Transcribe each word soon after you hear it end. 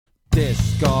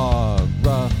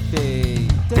Discography,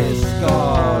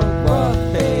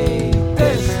 discography,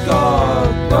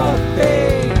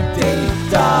 discography,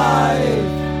 deep dive.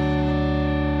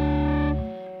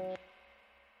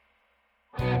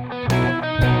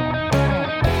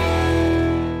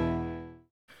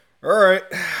 All right,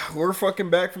 we're fucking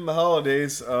back from the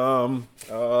holidays. No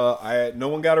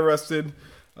one got arrested.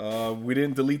 We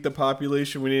didn't delete the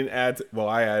population. We didn't add.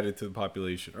 I added to the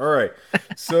population. All right.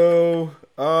 So,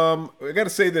 I gotta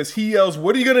say this. He yells,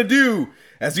 "What are you gonna do?"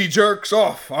 as he jerks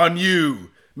off on you,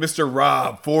 Mr.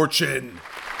 Rob Fortune.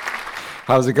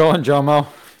 How's it going, Jomo?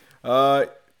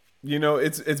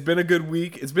 It's been a good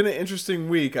week. It's been an interesting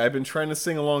week. I've been trying to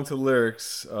sing along to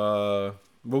lyrics.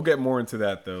 We'll get more into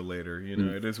that though later.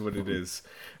 It is what it is.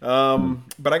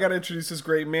 But I gotta introduce this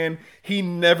great man. He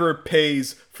never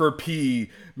pays for pee,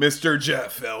 Mr.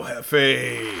 Jeff El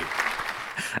Jefe.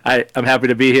 I'm happy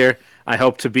to be here. I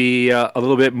hope to be a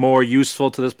little bit more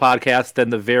useful to this podcast than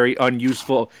the very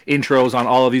unuseful intros on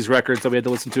all of these records that we had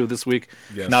to listen to this week.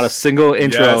 Yes. Not a single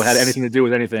intro had anything to do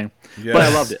with anything, but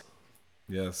I loved it.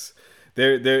 Yes.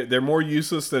 They're more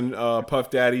useless than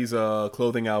Puff Daddy's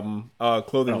clothing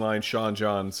line, Sean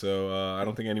John. So I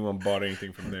don't think anyone bought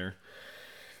anything from there.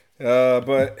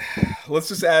 But let's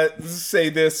just say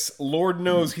this: Lord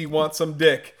knows he wants some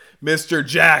dick, Mr.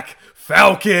 Jack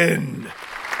Falcon.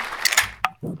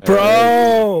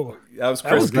 Bro, that was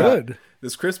good.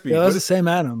 This crispy. Yeah, that was the Sam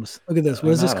Adams. Look at this.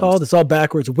 What is this called? It's all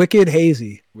backwards. Wicked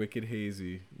Hazy. Wicked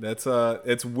Hazy. It's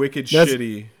wicked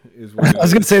shitty. I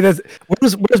was gonna say that.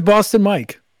 Where's Boston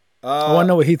Mike? I want to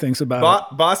know what he thinks about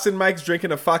it. Boston Mike's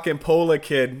drinking a fucking Pola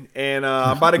Kid, and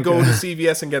I'm about to go to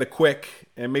CVS and get a quick,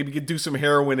 and maybe do some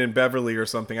heroin in Beverly or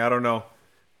something. I don't know.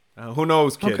 Who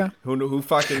knows, kid? Okay. Who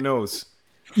fucking knows?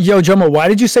 Yo, Jomo, why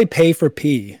did you say pay for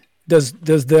pee? Does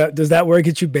that word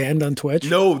get you banned on Twitch?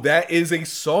 No, that is a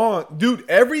song, dude.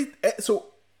 I know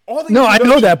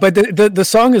that, but the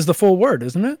song is the full word,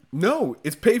 isn't it? No,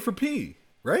 it's pay for pee,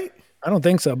 right? I don't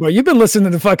think so, bro. You've been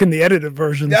listening to the edited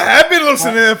versions. Yeah, I have been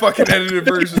listening to the fucking edited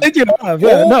versions. I think you have.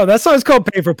 Yeah, no, that song's called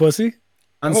 "Pay for Pussy."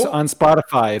 On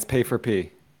Spotify, it's "Pay for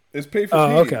Pee." It's "Pay for Pee."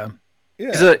 Oh, okay.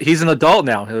 Yeah. He's an adult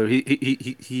now.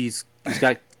 He's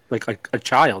got like a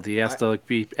child. He has to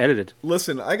be edited.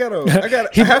 Listen, I gotta.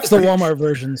 He has the Walmart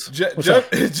versions. Jeff,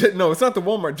 no, it's not the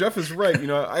Walmart. Jeff is right.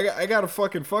 I got a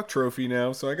fucking fuck trophy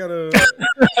now, so I gotta.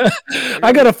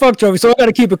 I got a fuck trophy, so I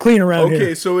gotta keep it clean around here.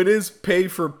 Okay, so it is pay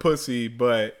for pussy,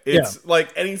 but it's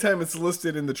like anytime it's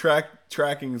listed in the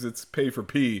trackings, it's pay for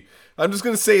pee. I'm just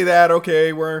gonna say that.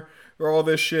 Okay, we're all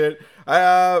this shit.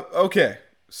 Okay,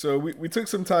 so we took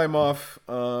some time off.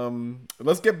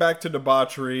 Let's get back to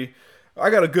debauchery. I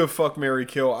got a good fuck, marry,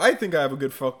 kill. I think I have a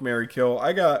good fuck, marry, kill.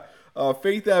 I got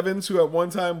Faith Evans, who at one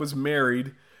time was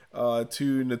married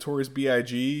to Notorious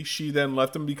B.I.G. She then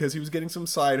left him because he was getting some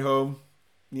side hoe.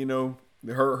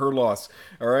 Her loss.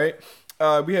 All right.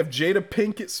 We have Jada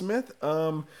Pinkett Smith.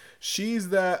 She's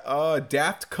that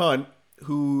daft cunt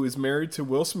who is married to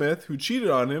Will Smith, who cheated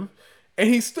on him, and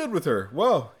he stood with her.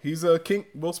 Well, he's a king.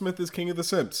 Will Smith is king of the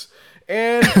simps.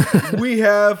 And we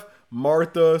have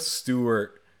Martha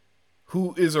Stewart,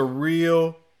 who is a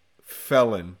real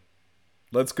felon.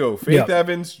 Let's go. Faith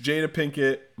Evans, Jada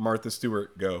Pinkett, Martha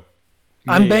Stewart, go.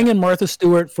 I'm banging Martha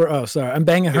Stewart I'm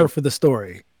banging her for the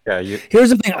story. Yeah,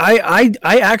 Here's the thing. I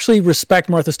actually respect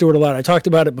Martha Stewart a lot. I talked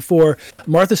about it before.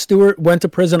 Martha Stewart went to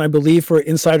prison, I believe, for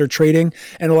insider trading.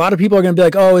 And a lot of people are going to be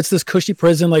like, oh, it's this cushy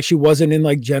prison. Like she wasn't in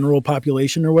like general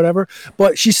population or whatever.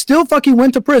 But she still fucking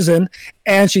went to prison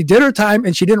and she did her time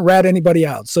and she didn't rat anybody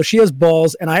out. So she has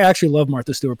balls. And I actually love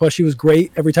Martha Stewart. Plus she was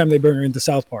great every time they bring her into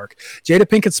South Park. Jada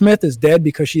Pinkett Smith is dead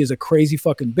because she is a crazy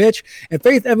fucking bitch. And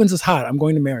Faith Evans is hot. I'm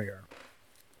going to marry her.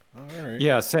 All right.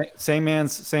 Yeah, same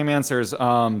answers.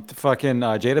 Fucking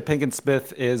Jada Pinkett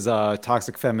Smith is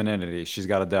toxic femininity. She's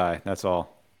got to die. That's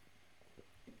all.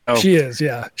 Oh, she is.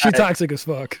 Yeah, she's toxic as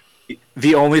fuck.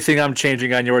 The only thing I'm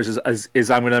changing on yours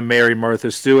is I'm gonna marry Martha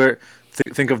Stewart.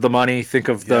 Think of the money. Think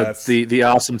of the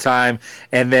awesome time,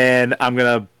 and then I'm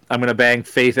gonna bang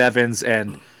Faith Evans,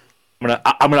 and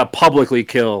I'm gonna publicly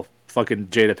kill fucking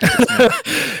Jada Pinkett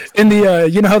Smith. In the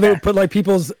you know how they would put like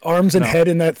people's arms and head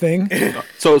in that thing.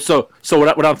 So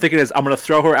what I'm thinking is I'm gonna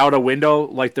throw her out a window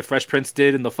like the Fresh Prince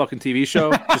did in the fucking TV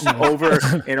show, just over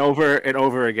and over and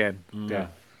over again. Yeah.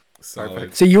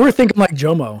 Solid. So you were thinking like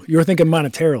Jomo. You were thinking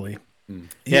monetarily.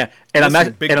 Yeah, and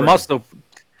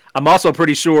I'm also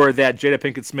pretty sure that Jada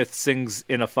Pinkett Smith sings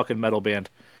in a fucking metal band,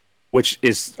 which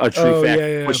is a true fact.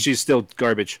 Yeah. But she's still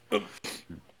garbage.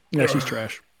 Yeah, she's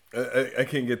trash. I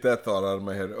can't get that thought out of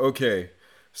my head. Okay,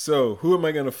 so who am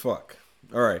I gonna fuck?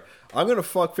 All right. I'm going to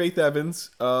fuck Faith Evans.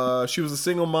 She was a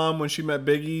single mom when she met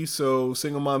Biggie, so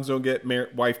single moms don't get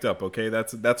wifed up, okay?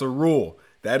 That's a rule.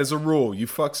 That is a rule. You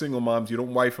fuck single moms, you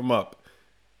don't wife them up.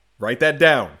 Write that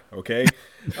down, okay?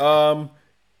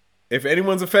 If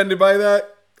anyone's offended by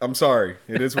that, I'm sorry.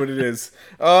 It is what it is.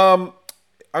 I'm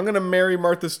going to marry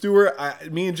Martha Stewart.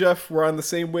 Me and Jeff, we're on the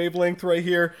same wavelength right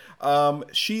here.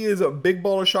 She is a big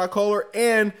baller shot caller,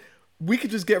 and we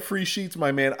could just get free sheets,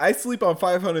 my man. I sleep on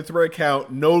 500 thread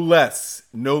count, no less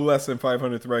than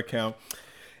 500 thread count.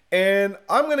 And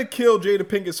I'm going to kill Jada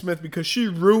Pinkett Smith because she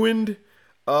ruined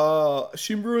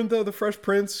the Fresh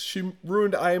Prince. She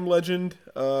ruined I Am Legend.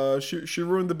 She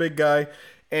ruined the big guy.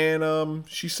 And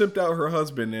she simped out her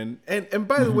husband. And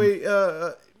by the way,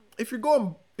 if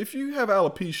you have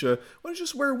alopecia, why don't you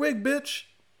just wear a wig, bitch?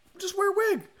 Just wear a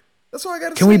wig. That's all I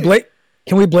gotta say.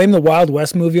 Can we blame the Wild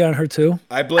West movie on her too?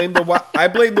 I blame the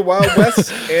Wild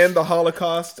West and the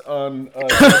Holocaust on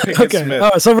Pinkett Smith.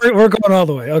 Oh, so we're going all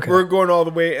the way. Okay, we're going all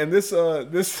the way. And this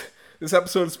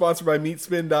episode is sponsored by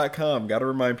MeatSpin.com. Got to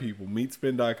remind people,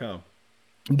 MeatSpin.com.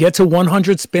 Get to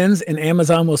 100 spins, and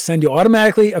Amazon will send you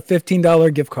automatically a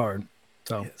 $15 gift card.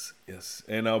 So yes,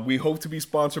 and we hope to be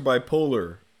sponsored by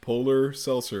Polar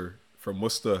Seltzer from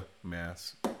Worcester,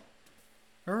 Mass.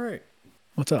 All right.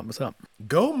 What's up?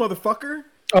 Go, motherfucker.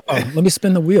 Oh, let me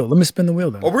spin the wheel.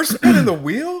 Then. Oh, we're spinning the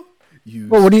wheel?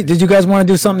 Well, did you guys want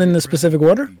to do something in the specific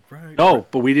order? No,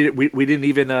 but we didn't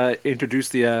even introduce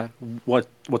the what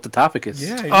the topic is.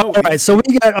 Yeah. All right. So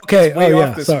we got okay. Oh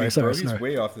yeah. Sorry. He's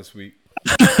way off this week.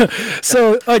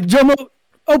 So, Jomo,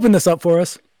 open this up for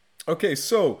us. Okay.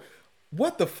 So,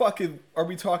 what the fuck are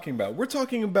we talking about? We're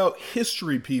talking about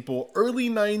history, people. Early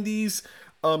 '90s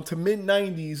to mid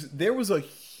 '90s, there was a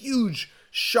huge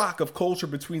shock of culture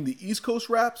between the East Coast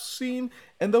rap scene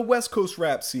and the West Coast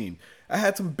rap scene. I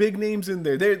had some big names in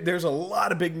there. There's a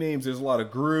lot of big names. There's a lot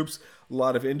of groups, a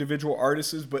lot of individual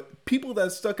artists, but people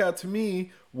that stuck out to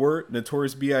me were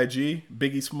Notorious B.I.G.,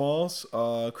 Biggie Smalls,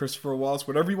 Christopher Wallace,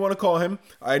 whatever you want to call him.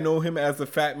 I know him as the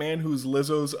Fat Man, who's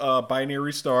Lizzo's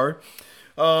binary star.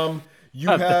 You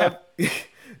have...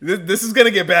 This is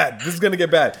gonna get bad.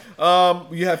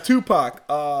 You have Tupac.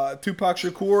 Tupac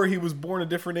Shakur. He was born a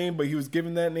different name, but he was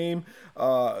given that name.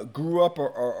 Grew up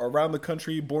around the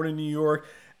country. Born in New York.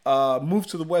 Moved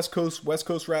to the West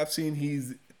Coast rap scene.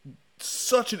 He's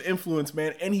such an influence,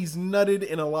 man, and he's nutted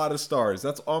in a lot of stars.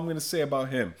 That's all I'm gonna say about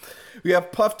him. We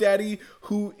have Puff Daddy,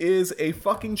 who is a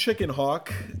fucking chicken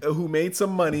hawk, who made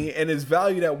some money and is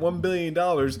valued at $1 billion.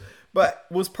 But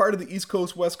was part of the East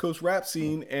Coast, West Coast rap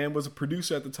scene and was a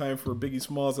producer at the time for Biggie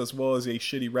Smalls as well as a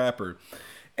shitty rapper.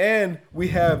 And we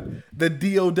have the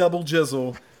D.O. Double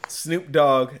Jizzle, Snoop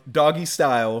Dogg, Doggy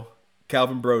Style,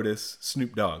 Calvin Brodus,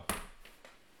 Snoop Dogg.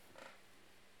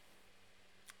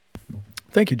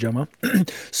 Thank you, Jomo.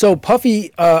 So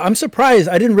Puffy, I'm surprised.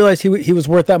 I didn't realize he was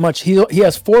worth that much. He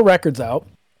has 4 records out.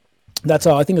 That's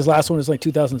all. I think his last one was like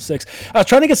 2006. I was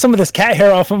trying to get some of this cat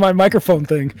hair off of my microphone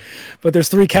thing, but there's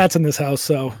 3 cats in this house,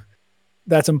 so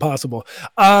that's impossible.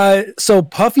 So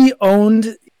Puffy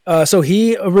owned. So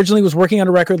he originally was working on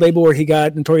a record label where he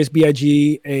got Notorious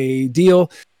B.I.G. a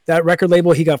deal. That record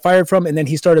label he got fired from, and then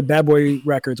he started Bad Boy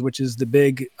Records, which is the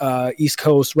big East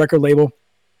Coast record label.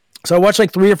 So I watched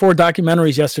like 3 or 4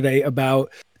 documentaries yesterday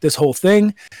about this whole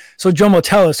thing. So Jomo,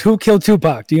 tell us, who killed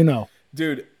Tupac? Do you know?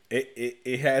 Dude.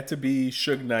 It had to be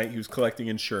Suge Knight. He was collecting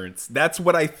insurance. That's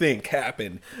what I think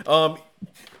happened.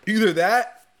 Either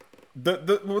that,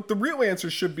 what the real answer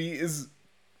should be is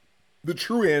the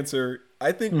true answer.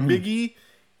 I think Biggie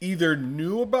either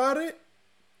knew about it,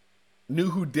 knew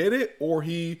who did it, or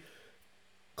he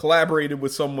collaborated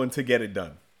with someone to get it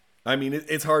done. I mean,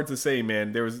 it's hard to say,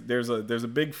 man. There's a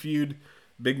big feud,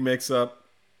 big mix up.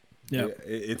 Yeah,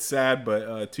 it's sad,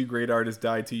 but 2 great artists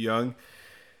died too young.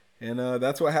 And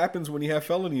that's what happens when you have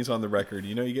felonies on the record.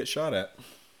 You know, you get shot at.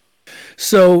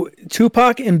 So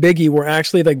Tupac and Biggie were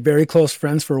actually like very close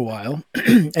friends for a while.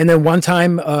 And then one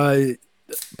time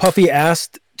Puffy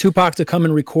asked Tupac to come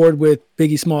and record with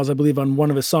Biggie Smalls, I believe, on one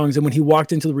of his songs. And when he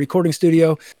walked into the recording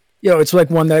studio, it's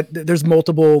like one that there's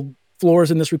multiple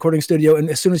floors in this recording studio. And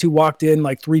as soon as he walked in,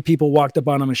 like 3 people walked up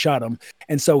on him and shot him.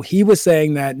 And so he was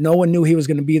saying that no one knew he was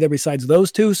going to be there besides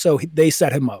those 2. So they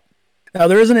set him up. Now,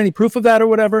 there isn't any proof of that or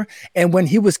whatever. And when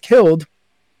he was killed,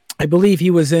 I believe he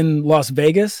was in Las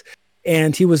Vegas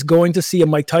and he was going to see a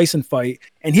Mike Tyson fight.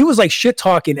 And he was like shit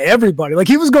talking everybody. Like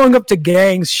he was going up to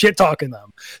gangs, shit talking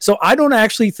them. So I don't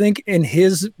actually think in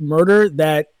his murder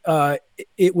that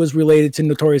it was related to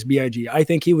Notorious B.I.G. I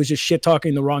think he was just shit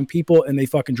talking the wrong people and they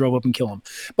fucking drove up and killed him.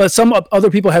 But some other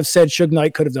people have said Suge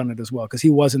Knight could have done it as well because he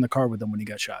was in the car with them when he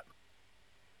got shot.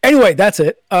 Anyway, that's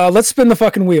it. Let's spin the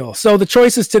fucking wheel. So the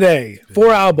choices today: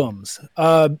 4 albums.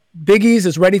 Biggie's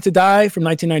is "Ready to Die" from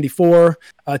 1994.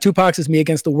 Tupac's is "Me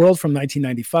Against the World" from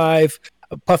 1995.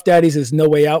 Puff Daddy's is "No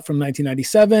Way Out" from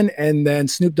 1997, and then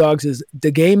Snoop Dogg's is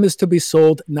 "The Game Is to Be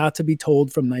Sold, Not to Be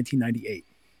Told" from 1998.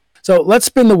 So let's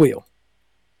spin the wheel.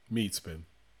 Meat spin.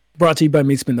 Brought to you by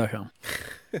meatspin.com.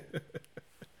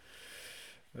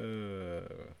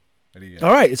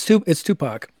 All right, it's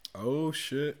Tupac. Oh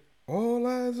shit! All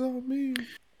eyes on me.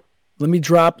 Let me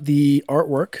drop the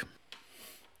artwork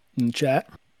in the chat.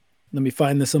 Let me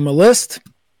find this on my list.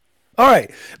 All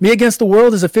right, "Me Against the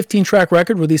World" is a 15-track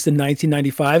record released in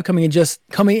 1995,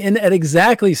 coming in at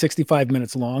exactly 65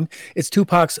 minutes long. It's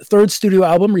Tupac's 3rd studio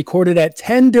album, recorded at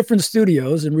 10 different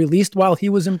studios and released while he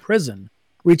was in prison,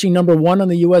 reaching number 1 on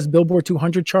the U.S. Billboard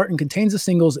 200 chart, and contains the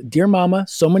singles "Dear Mama,"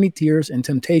 "So Many Tears," and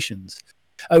 "Temptations."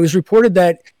 It was reported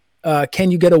that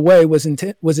 "Can You Get Away" was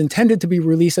intended to be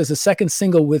released as a second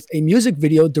single with a music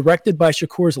video directed by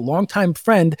Shakur's longtime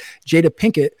friend Jada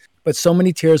Pinkett, but "So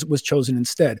Many Tears" was chosen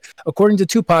instead. According to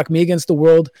Tupac, "Me Against the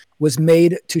World" was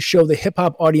made to show the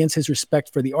hip-hop audience his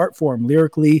respect for the art form.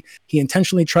 Lyrically, he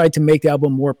intentionally tried to make the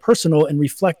album more personal and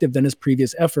reflective than his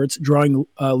previous efforts, drawing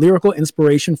lyrical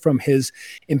inspiration from his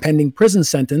impending prison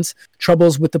sentence,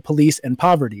 troubles with the police, and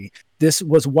poverty. This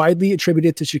was widely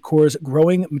attributed to Shakur's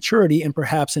growing maturity and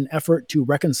perhaps an effort to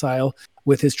reconcile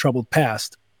with his troubled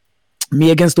past.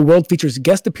 "Me Against the World" features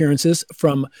guest appearances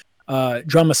from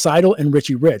Dramacidal and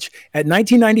Richie Rich. At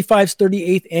 1995's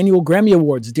 38th Annual Grammy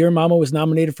Awards, "Dear Mama" was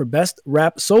nominated for Best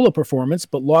Rap Solo Performance,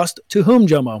 but lost to whom,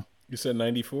 Jomo? You said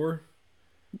 94?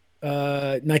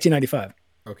 1995.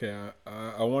 Okay,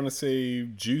 I want to say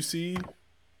 "Juicy"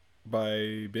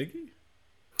 by Biggie?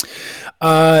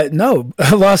 No,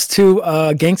 lost to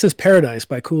Gangsta's Paradise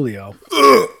by Coolio.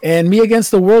 And "Me Against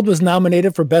the World" was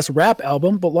nominated for Best Rap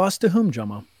Album, but lost to whom,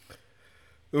 Jomo?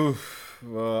 Oof.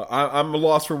 I'm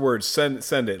lost for words.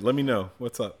 Send it. Let me know.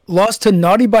 What's up? Lost to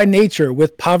Naughty by Nature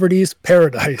with Poverty's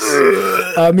Paradise.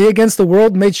 "Me Against the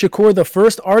World" made Shakur the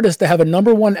first artist to have a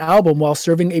number 1 album while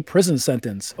serving a prison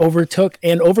sentence. Overtook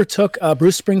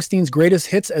Bruce Springsteen's Greatest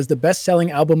Hits as the best-selling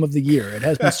album of the year. It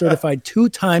has been certified 2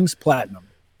 times platinum.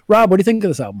 Rob, what do you think of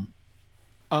this album?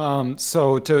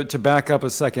 So to back up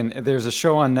a second, there's a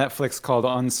show on Netflix called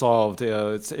Unsolved.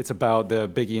 It's about the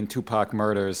Biggie and Tupac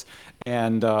murders,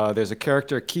 and there's a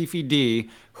character, Keefe D,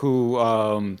 who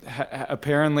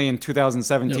apparently in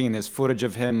 2017 there's footage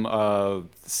of him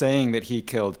saying that he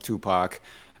killed Tupac.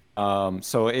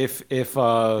 So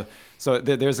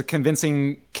there's a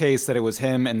convincing case that it was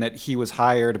him and that he was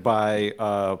hired by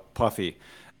Puffy.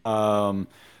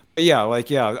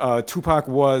 Tupac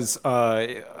was,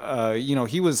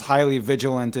 he was highly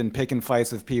vigilant in picking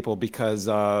fights with people because,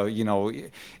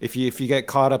 if you get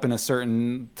caught up in a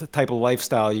certain type of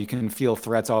lifestyle, you can feel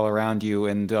threats all around you,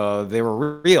 and they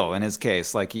were real in his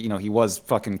case. Like, he was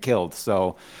fucking killed,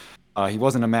 so he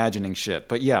wasn't imagining shit.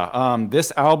 But yeah,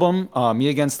 this album, "Me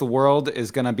Against the World,"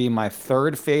 is gonna be my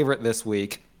 3rd favorite this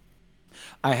week.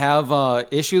 I have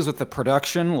issues with the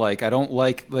production. Like, I don't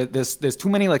like this. There's too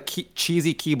many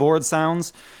cheesy keyboard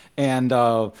sounds, and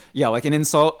like in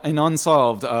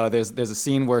Unsolved, there's a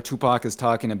scene where Tupac is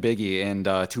talking to Biggie, and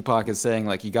Tupac is saying,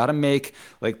 like, you got to make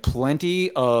like plenty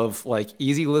of like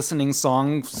easy listening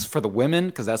songs for the women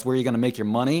because that's where you're gonna make your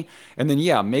money, and then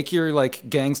make your like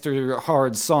gangster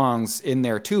hard songs in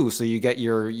there too, so you get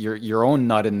your own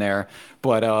nut in there.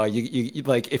 But you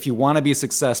like, if you want to be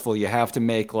successful, you have to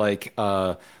make like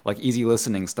easy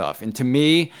listening stuff. And to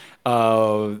me,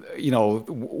 while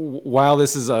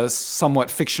this is a somewhat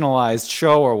fictionalized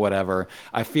show or whatever,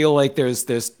 I feel like there's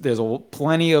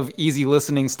plenty of easy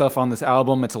listening stuff on this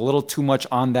album. It's a little too much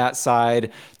on that side,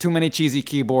 too many cheesy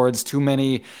keyboards,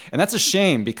 and that's a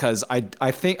shame because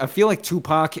I feel like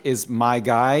Tupac is my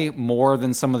guy more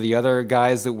than some of the other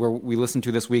guys that we listened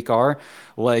to this week are.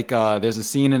 Like, there's a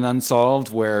scene in Unsolved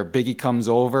where Biggie comes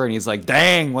over and he's like,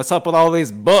 "Dang, what's up with all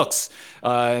these books?"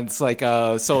 It's like,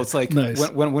 so it's like nice.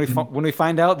 when we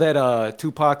find out that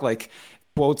Tupac like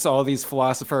quotes all these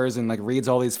philosophers and like reads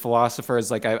all these philosophers,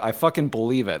 like I fucking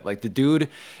believe it. Like, the dude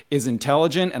is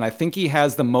intelligent, and I think he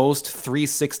has the most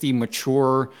 360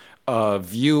 mature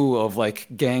view of like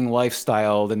gang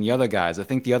lifestyle than the other guys. I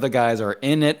think the other guys are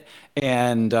in it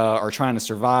and are trying to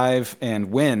survive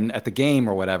and win at the game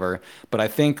or whatever. But I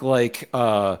think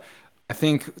I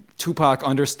think Tupac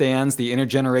understands the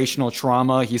intergenerational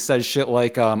trauma. He says shit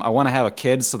like, I want to have a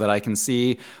kid so that I can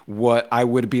see what I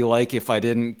would be like if I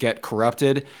didn't get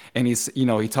corrupted. And he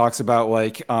talks about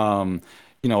like,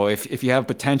 if you have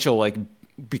potential, like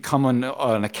become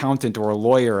an accountant or a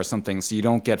lawyer or something so you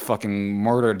don't get fucking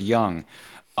murdered young.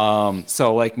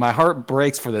 So like my heart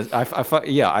breaks for this.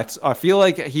 I feel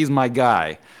like he's my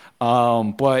guy.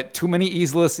 But too many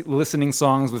easy listening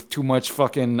songs with too much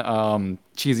fucking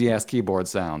cheesy ass keyboard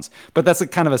sounds. But that's a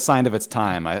kind of a sign of its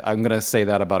time. I'm gonna say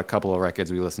that about a couple of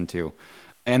records we listened to,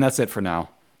 and that's it for now.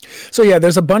 So yeah,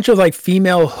 there's a bunch of like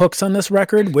female hooks on this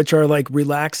record, which are like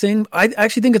relaxing. I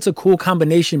actually think it's a cool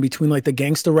combination between like the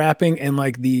gangster rapping and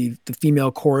like the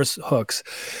female chorus hooks.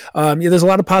 Yeah, there's a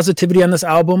lot of positivity on this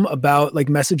album about like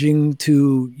messaging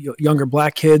to younger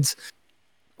Black kids.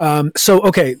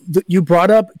 You brought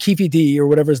up Keefe D or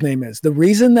whatever his name is. The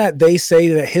reason that they say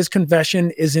that his confession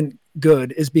isn't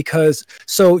good is because,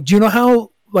 so do you know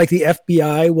how like the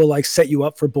FBI will like set you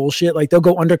up for bullshit? Like they'll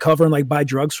go undercover and like buy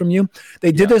drugs from you.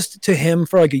 They did this to him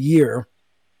for like a year.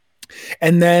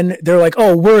 And then they're like,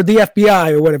 oh, we're the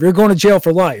FBI or whatever. You're going to jail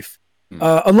for life.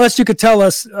 Unless you could tell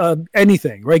us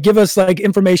anything, right? Give us like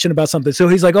information about something. So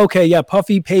he's like, okay, yeah,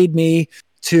 Puffy paid me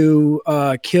to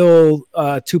kill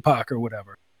Tupac or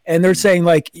whatever. And they're saying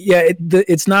like, yeah,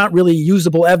 it's not really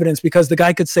usable evidence because the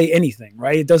guy could say anything,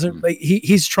 right? It doesn't like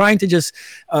he's trying to just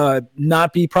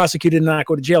not be prosecuted and not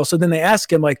go to jail. So then they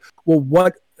ask him like, well,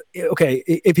 what? Okay,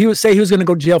 if he was say he was going to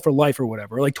go to jail for life or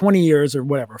whatever, like 20 years or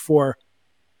whatever for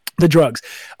the drugs,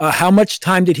 how much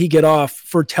time did he get off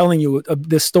for telling you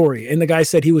this story? And the guy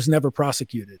said he was never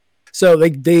prosecuted. So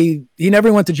like he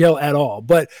never went to jail at all.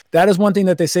 But that is one thing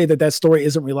that they say that story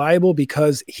isn't reliable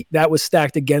because that was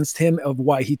stacked against him of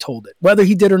why he told it. Whether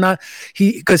he did or not,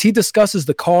 because he discusses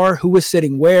the car, who was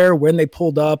sitting where, when they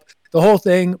pulled up, the whole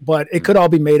thing, but it could all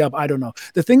be made up. I don't know.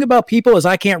 The thing about people is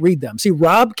I can't read them. See,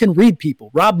 Rob can read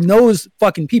people. Rob knows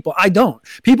fucking people. I don't.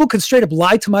 People could straight up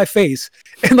lie to my face.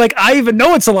 And like, I even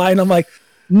know it's a lie. And I'm like,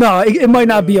 no, it might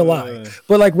not be a lie.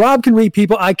 But like Rob can read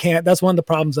people. I can't. That's one of the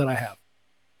problems that I have.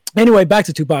 Anyway, back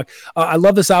to Tupac. I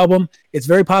love this album. It's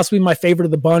very possibly my favorite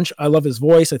of the bunch. I love his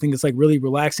voice. I think it's like really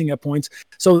relaxing at points.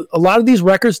 So a lot of these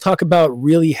records talk about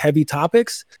really heavy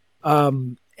topics. But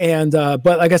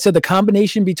like I said, the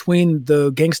combination between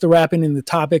the gangster rapping and the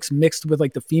topics mixed with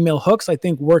like the female hooks, I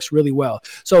think works really well.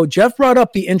 So Jeff brought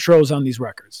up the intros on these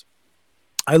records.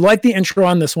 I like the intro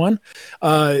on this one.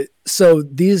 So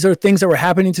these are things that were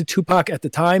happening to Tupac at the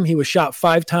time. He was shot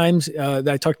 5 times that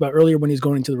I talked about earlier when he was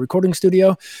going into the recording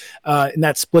studio, and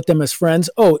that split them as friends.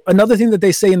 Oh, another thing that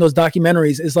they say in those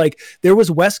documentaries is like there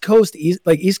was West Coast,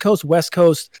 East Coast, West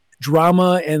Coast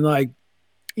drama and like,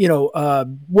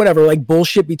 whatever, like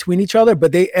bullshit between each other.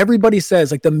 But everybody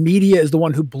says like the media is the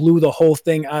one who blew the whole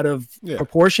thing out of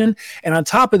proportion. And on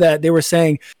top of that, they were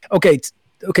saying, okay,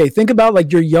 think about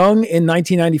like you're young in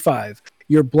 1995.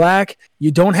 You're Black, you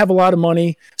don't have a lot of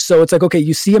money. So it's like, okay,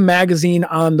 you see a magazine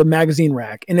on the magazine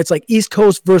rack and it's like East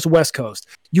Coast versus West Coast.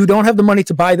 You don't have the money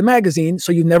to buy the magazine,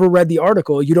 so you've never read the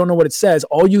article. You don't know what it says.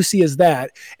 All you see is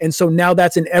that. And so now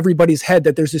that's in everybody's head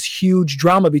that there's this huge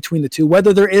drama between the two,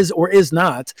 whether there is or is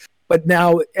not. But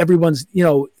now everyone's,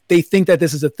 they think that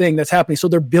this is a thing that's happening. So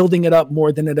they're building it up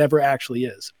more than it ever actually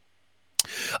is.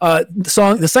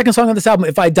 The second song on this album,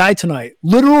 If I Die Tonight,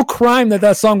 literal crime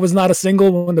that song was not a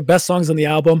single. One of the best songs on the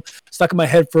album, stuck in my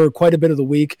head for quite a bit of the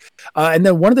week. And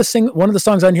then one of the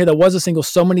songs on here that was a single,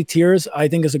 So Many Tears, I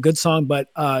think is a good song. But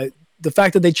the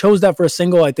fact that they chose that for a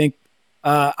single, I think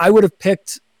I would have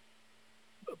picked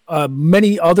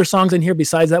many other songs in here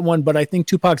besides that one. But I think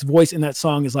Tupac's voice in that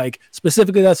song is like,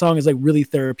 specifically that song is like really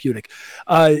therapeutic.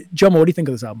 Jomo, what do you think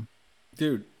of this album?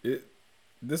 Dude,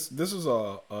 This is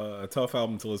a tough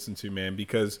album to listen to, man,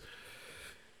 because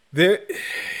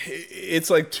it's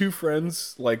like two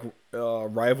friends like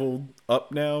rivaled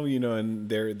up now, and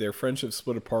their friendship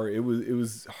split apart. It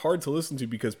was hard to listen to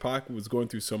because Pac was going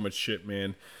through so much shit,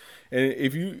 man. And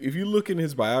if you look in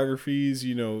his biographies,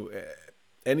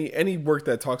 any work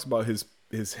that talks about his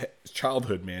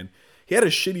childhood, man, he had a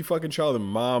shitty fucking childhood.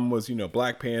 Mom was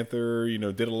Black Panther,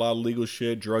 did a lot of legal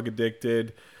shit, drug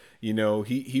addicted.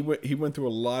 He went through a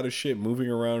lot of shit moving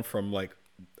around from like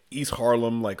East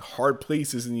Harlem, like hard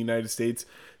places in the United States,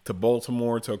 to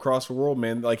Baltimore, to across the world,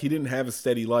 man. Like he didn't have a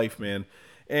steady life, man.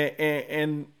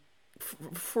 And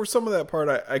for some of that part,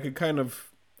 I could kind of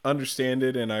understand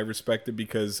it and I respect it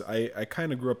because I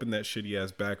kind of grew up in that shitty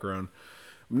ass background.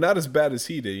 Not as bad as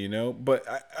he did, but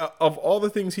of all the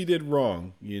things he did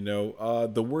wrong,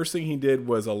 the worst thing he did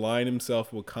was align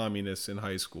himself with communists in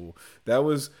high school. That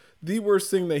was the worst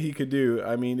thing that he could do.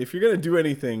 I mean, if you're going to do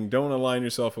anything, don't align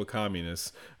yourself with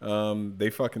communists. They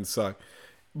fucking suck.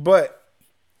 But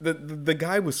the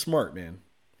guy was smart, man.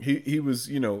 He was,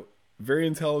 very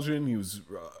intelligent. He was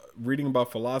reading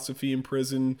about philosophy in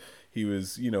prison. He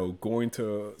was, going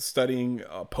to studying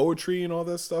poetry and all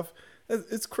that stuff.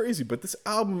 It's crazy, but this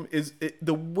album is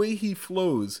the way he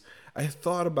flows. I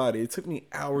thought about it. It took me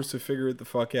hours to figure it the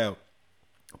fuck out.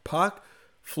 Pac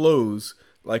flows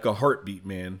like a heartbeat,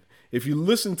 man. If you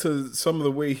listen to some of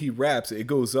the way he raps, it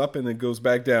goes up and it goes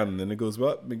back down, and then it goes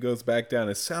up and it goes back down.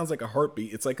 It sounds like a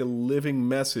heartbeat. It's like a living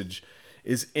message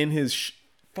is in his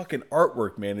fucking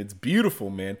artwork, man. It's beautiful,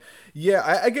 man.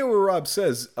 Yeah, I get what Rob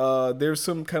says. There's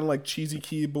some kind of like cheesy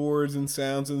keyboards and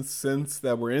sounds and synths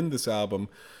that were in this album.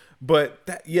 But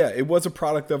that, yeah, it was a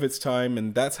product of its time,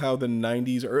 and that's how the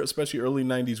 90s, or especially early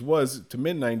 90s was to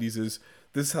mid 90s, is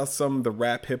this is how some of the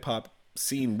rap hip hop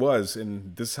scene was,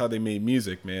 and this is how they made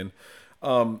music, man.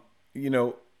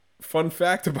 Fun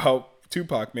fact about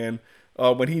Tupac, man,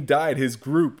 when he died, his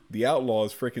group, the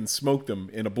Outlaws, freaking smoked him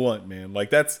in a blunt, man.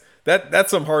 Like that's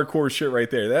some hardcore shit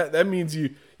right there. That means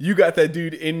you got that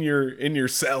dude in your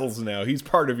cells now. He's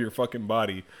part of your fucking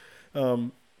body.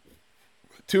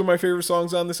 Two of my favorite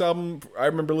songs on this album, I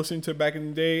remember listening to it back in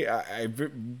the day. I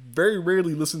very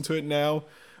rarely listen to it now,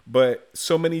 but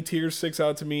So Many Tears sticks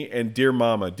out to me, and Dear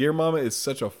Mama. Dear Mama is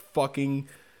such a fucking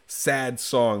sad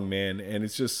song, man, and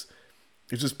it's just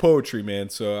poetry, man.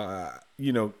 So,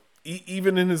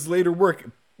 even in his later work,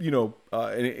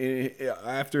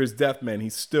 after his death, man,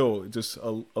 he's still just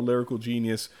a lyrical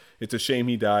genius. It's a shame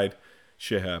he died.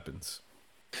 Shit happens.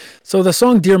 So the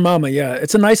song Dear Mama, yeah,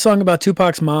 it's a nice song about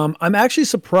Tupac's mom. I'm actually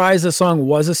surprised the song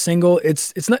was a single.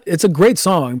 It's a great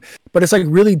song, but it's like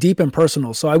really deep and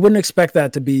personal. So I wouldn't expect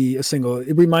that to be a single.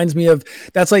 It reminds me of,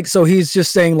 that's like, so he's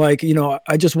just saying like,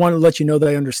 I just want to let you know that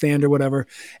I understand or whatever.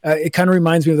 It kind of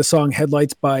reminds me of the song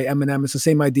Headlights by Eminem. It's the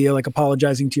same idea, like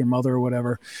apologizing to your mother or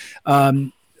whatever.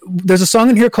 There's a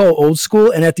song in here called Old School,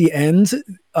 and at the end,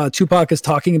 Tupac is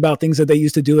talking about things that they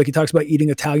used to do. Like he talks about eating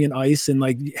Italian ice and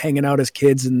like hanging out as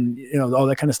kids and all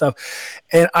that kind of stuff.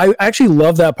 And I actually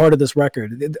love that part of this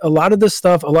record. A lot of this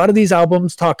stuff, a lot of these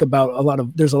albums talk about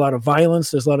there's a lot of violence,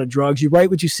 there's a lot of drugs. You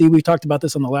write what you see. We talked about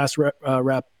this on the last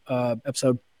rap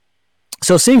episode.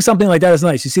 So seeing something like that is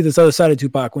nice. You see this other side of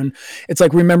Tupac when it's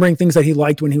like remembering things that he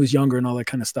liked when he was younger and all that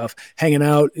kind of stuff, hanging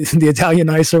out in the Italian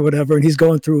ice or whatever. And he's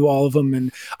going through all of them.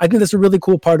 And I think that's a really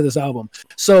cool part of this album.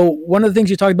 So one of the things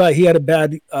you talked about, he had a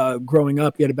bad growing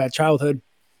up. He had a bad childhood.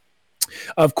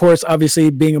 Of course,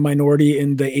 obviously being a minority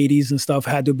in the 80s and stuff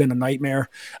had to have been a nightmare,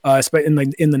 in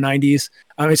the 90s.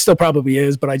 I mean, it still probably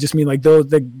is, but I just mean like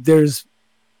there's,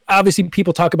 obviously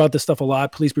people talk about this stuff a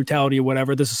lot, police brutality or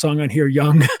whatever. There's a song on here,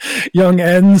 Young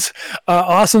Ends.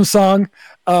 Awesome song.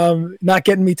 Not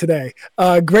Getting Me Today.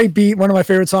 Great beat. One of my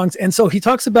favorite songs. And so he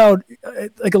talks about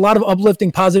like a lot of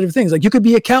uplifting positive things. Like you could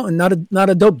be accountant, not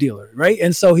a dope dealer. Right.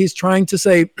 And so he's trying to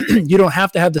say, you don't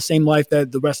have to have the same life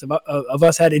that the rest of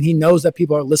us had. And he knows that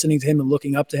people are listening to him and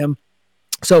looking up to him.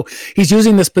 So he's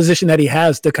using this position that he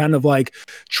has to kind of like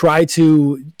try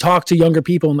to talk to younger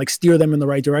people and like steer them in the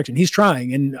right direction. He's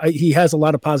trying, and he has a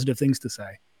lot of positive things to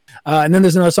say. And then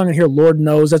there's another song in here, Lord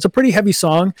Knows. That's a pretty heavy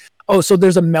song. Oh, so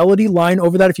there's a melody line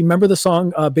over that. If you remember the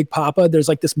song Big Papa, there's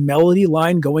like this melody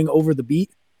line going over the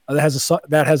beat. This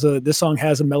song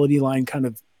has a melody line kind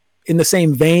of in the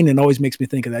same vein and always makes me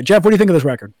think of that. Jeff, what do you think of this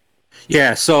record?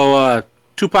 Yeah, so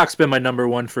Tupac's been my number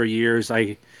one for years.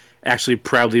 I actually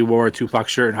proudly wore a Tupac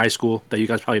shirt in high school that you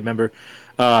guys probably remember.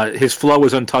 His flow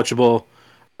was untouchable.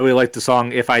 I really like the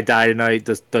song If I Die Tonight,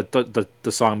 the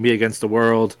song Me Against the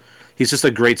World. He's just a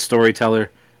great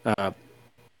storyteller.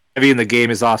 Heavy in the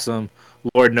Game is awesome.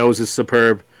 Lord Knows is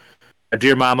superb.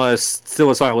 Dear Mama is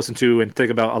still a song I listen to and think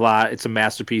about a lot. It's a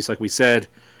masterpiece, like we said.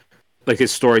 Like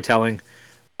his storytelling.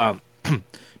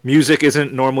 Music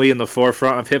isn't normally in the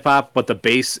forefront of hip-hop, but the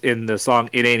bass in the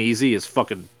song It Ain't Easy is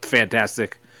fucking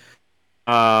fantastic.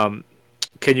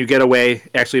 Can You Get Away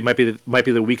actually might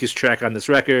be the weakest track on this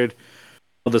record.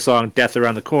 The song Death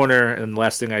Around the Corner, and the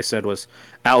last thing I said was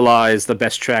Outlaw is the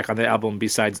best track on the album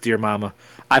besides Dear Mama.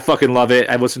 I fucking love it.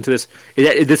 I listened to this.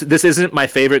 This isn't my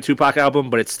favorite Tupac album,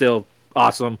 but it's still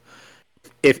awesome.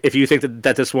 If you think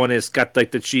that this one has got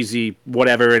like the cheesy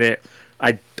whatever in it,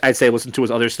 I'd say listen to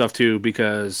his other stuff too,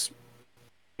 because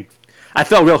I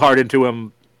fell real hard into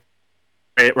him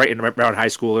right around high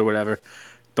school or whatever.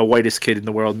 The whitest kid in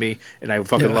the world, me, and I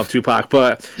fucking love Tupac.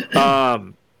 But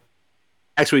I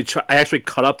actually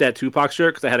cut up that Tupac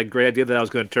shirt because I had a great idea that I was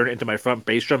going to turn it into my front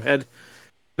bass drum head.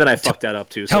 Then I fucked that up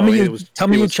too. Tell me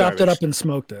you chopped it up and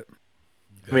smoked it.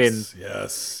 Yes, I mean,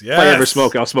 yes. If I ever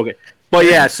smoke, I'll smoke it. But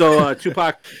yeah, so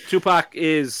Tupac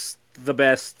is the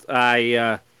best.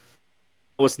 I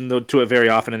listen to it very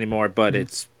often anymore, but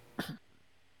it's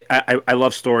I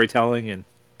love storytelling, and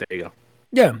there you go.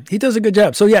 Yeah, he does a good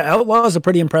job. So yeah, Outlaw is a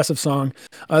pretty impressive song.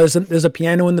 There's a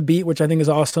piano in the beat, which I think is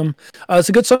awesome. It's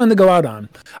a good song to go out on.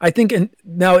 I think, and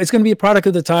now it's going to be a product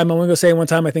of the time. I'm going to say one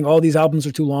time, I think all these albums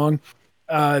are too long,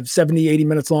 70, 80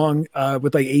 minutes long,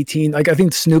 with like 18. Like I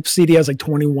think Snoop's CD has like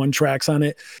 21 tracks on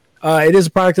it. It is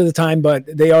a product of the time, but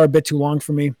they are a bit too long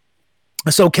for me.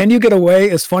 So Can You Get Away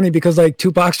is funny because like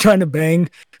Tupac's trying to bang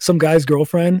some guy's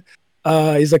girlfriend.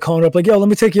 He's like calling her up like, yo, let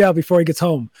me take you out before he gets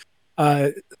home.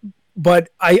 But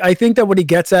I think that what he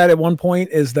gets at one point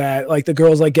is that like the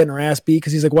girl's like getting her ass beat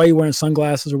because he's like, why are you wearing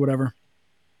sunglasses or whatever?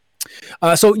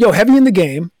 So Heavy in the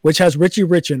Game, which has Richie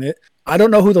Rich in it. I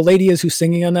don't know who the lady is who's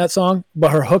singing on that song,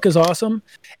 but her hook is awesome.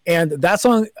 And that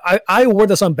song, I award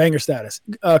that song banger status.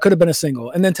 Could have been a single.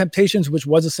 And then Temptations, which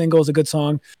was a single, is a good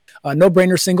song. No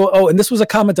Brainer single. Oh, and this was a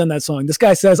comment on that song. This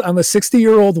guy says, I'm a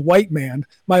 60-year-old white man.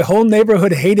 My whole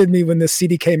neighborhood hated me when this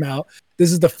CD came out.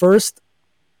 This is the flyest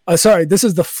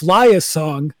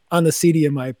song on the CD,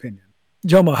 in my opinion.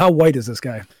 Jomo, how white is this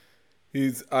guy? He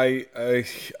needs to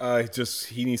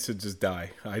just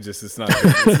die. It's not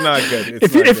good. It's not good.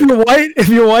 If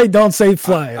you're white, don't say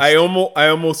fly. I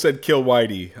almost said kill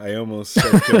Whitey.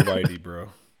 Bro.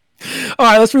 All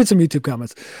right, let's read some YouTube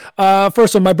comments.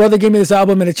 First one, my brother gave me this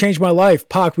album and it changed my life.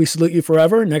 Pac, we salute you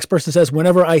forever. Next person says,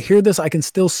 whenever I hear this, I can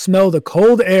still smell the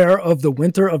cold air of the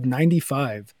winter of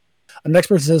 95. The next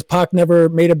person says, Pac never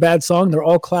made a bad song. They're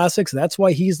all classics. That's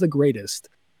why he's the greatest.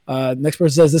 Next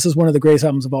person says, this is one of the greatest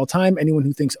albums of all time. Anyone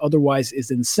who thinks otherwise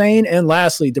is insane. And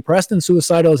lastly, depressed and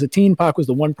suicidal as a teen, Pac was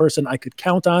the one person I could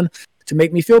count on to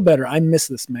make me feel better. I miss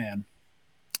this man.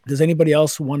 Does anybody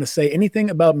else want to say anything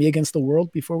about Me Against the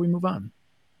World before we move on?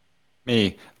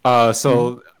 Me.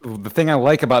 So the thing I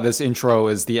like about this intro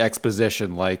is the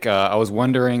exposition. Like, I was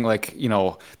wondering, like,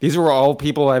 these were all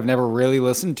people I've never really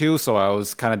listened to, so I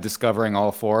was kind of discovering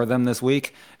all four of them this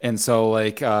week. And so,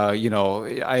 like,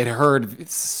 I had heard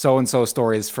so-and-so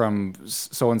stories from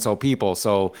so-and-so people.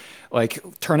 So, like,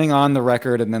 turning on the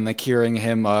record and then, like, hearing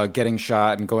him getting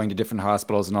shot and going to different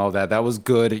hospitals and all that was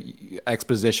good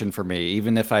exposition for me.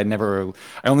 Even if I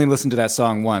only listened to that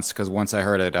song once, because once I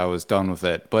heard it, I was done with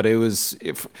it. But it was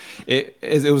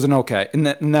an okay.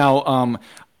 And now,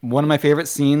 one of my favorite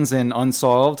scenes in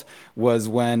Unsolved was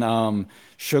when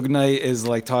Suge Knight is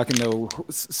like talking to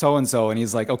so-and-so and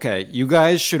he's like, okay, you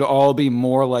guys should all be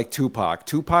more like Tupac.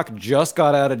 Tupac just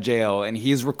got out of jail and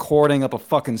he's recording up a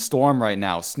fucking storm right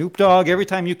now. Snoop Dogg, every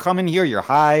time you come in here, you're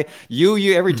high.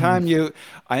 You every time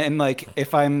and like,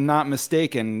 if I'm not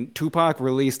mistaken, Tupac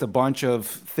released a bunch of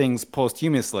things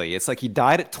posthumously. It's like he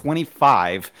died at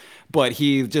 25. But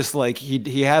he just like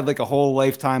he had like a whole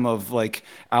lifetime of like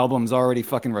albums already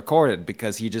fucking recorded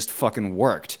because he just fucking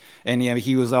worked. And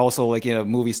he was also like a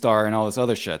movie star and all this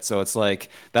other shit. So it's like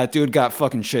that dude got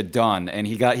fucking shit done, and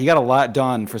he got a lot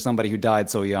done for somebody who died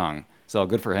so young. So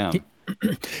good for him.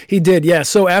 He did, yeah.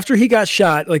 So after he got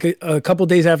shot, like a couple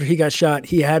days after he got shot,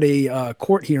 he had a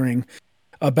court hearing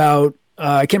about.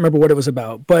 I can't remember what it was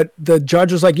about, but the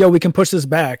judge was like, yo, we can push this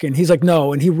back. And he's like,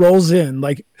 no. And he rolls in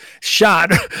like shot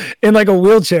in like a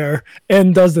wheelchair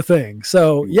and does the thing.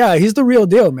 So yeah, he's the real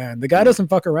deal, man. The guy doesn't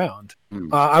fuck around.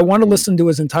 I want to listen to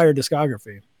his entire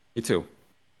discography. Me too.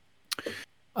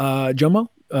 Jomo,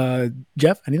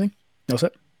 Jeff, anything? No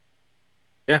set?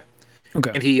 Yeah.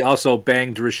 Okay. And he also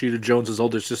banged Rashida Jones's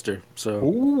older sister. So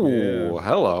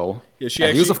hello.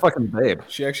 Yeah, he was a fucking babe.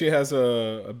 She actually has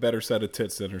a better set of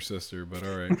tits than her sister, but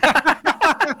all right.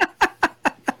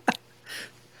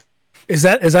 Is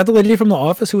that the lady from The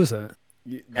Office? Who is that?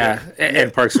 Yeah,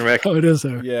 and Parks and Rec. Oh, it is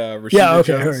her. Yeah, Rashida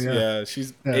Jones. Her, yeah,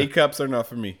 she's A cups are not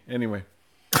for me. Anyway.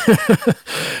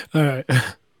 All right.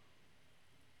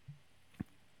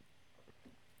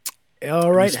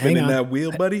 All right, spinning hang on. that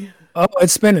wheel, buddy. Oh,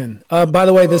 it's spinning. By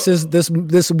the way,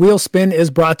 this wheel spin is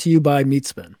brought to you by Meat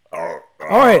Spin.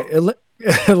 All right,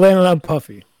 it landed on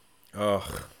Puffy. Oh.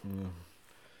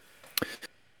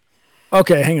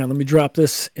 Okay, hang on. Let me drop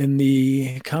this in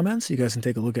the comments. You guys can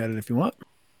take a look at it if you want.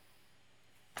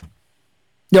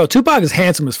 Yo, Tupac is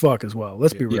handsome as fuck as well.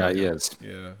 Let's be real. Yeah, he is.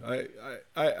 Yeah,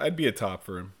 I'd be a top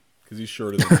for him because he's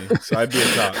shorter than me, so I'd be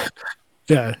a top.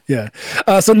 Yeah.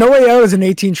 So No Way Out is an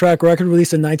 18-track record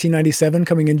released in 1997,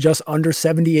 coming in just under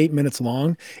 78 minutes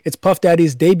long. It's Puff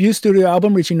Daddy's debut studio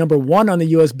album, reaching number 1 on the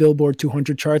U.S. Billboard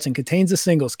 200 charts, and contains the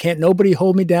singles Can't Nobody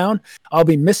Hold Me Down, I'll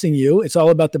Be Missing You, It's All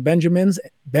About the Benjamins,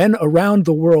 Been Around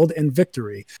the World, and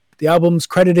Victory. The album's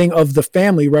crediting of the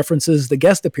family references the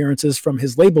guest appearances from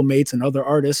his label mates and other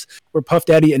artists, where Puff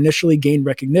Daddy initially gained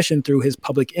recognition through his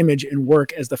public image and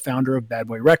work as the founder of Bad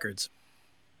Boy Records.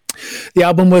 The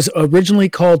album was originally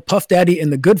called Puff Daddy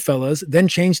and the Goodfellas, then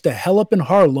changed to Hell Up in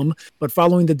Harlem, but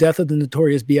following the death of the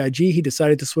Notorious B.I.G., he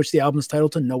decided to switch the album's title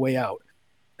to No Way Out.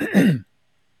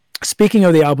 Speaking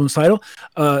about the album's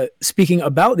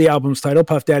title,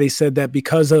 Puff Daddy said that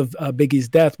because of Biggie's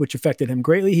death, which affected him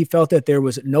greatly, he felt that there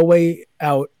was no way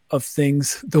out of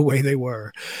things the way they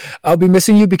were. I'll Be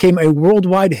Missing You became a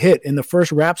worldwide hit and the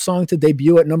first rap song to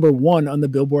debut at number 1 on the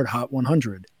Billboard Hot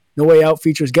 100. No Way Out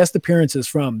features guest appearances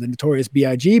from the Notorious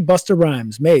B.I.G., Busta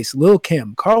Rhymes, Mace, Lil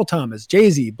Kim, Carl Thomas,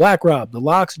 Jay-Z, Black Rob, The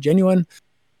Lox, Genuine,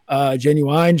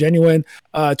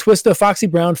 Twista, Foxy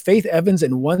Brown, Faith Evans,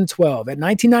 and 112. At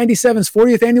 1997's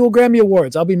 40th Annual Grammy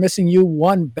Awards, I'll Be Missing You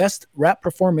won Best Rap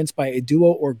Performance by a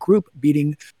Duo or Group,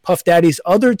 beating Puff Daddy's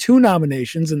other 2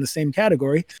 nominations in the same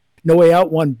category. No Way Out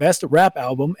won Best Rap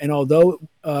Album, and although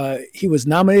he was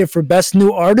nominated for Best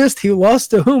New Artist, he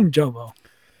lost to whom, Jomo?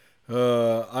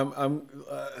 I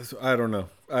don't know.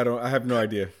 I have no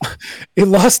idea. He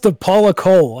lost to Paula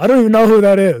Cole. I don't even know who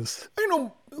that is. I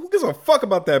know. Who gives a fuck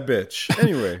about that bitch?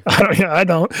 Anyway. I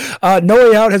don't. No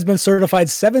Way Out has been certified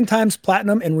 7 times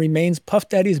platinum and remains Puff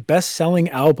Daddy's best-selling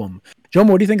album.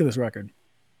 Jomo, what do you think of this record?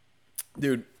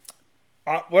 Dude,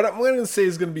 what I'm going to say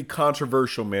is going to be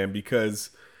controversial, man, because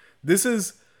this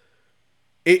is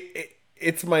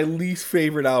it's my least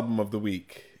favorite album of the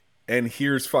week, and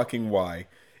here's fucking why.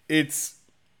 It's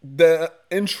the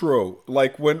intro.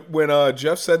 Like when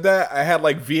Jeff said that, I had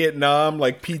like Vietnam,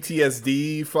 like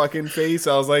PTSD fucking face.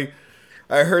 I was like,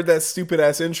 I heard that stupid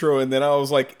ass intro, and then I was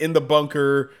like in the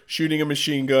bunker shooting a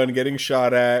machine gun, getting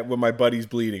shot at when my buddy's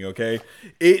bleeding. Okay,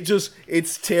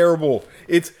 it's terrible.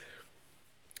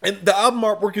 And the album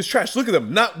artwork is trash. Look at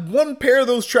them. Not one pair of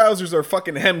those trousers are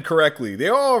fucking hemmed correctly. They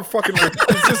all are fucking.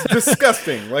 It's just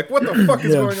disgusting. Like, what the fuck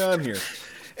is going on here?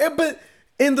 But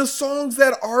in the songs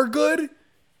that are good,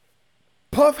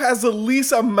 Puff has the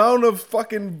least amount of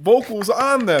fucking vocals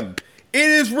on them. It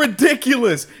is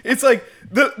ridiculous. It's like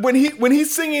when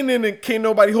he's singing in it, Can't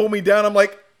Nobody Hold Me Down, I'm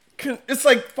like, it's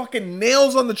like fucking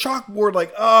nails on the chalkboard.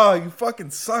 Like, oh, you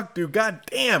fucking suck, dude. God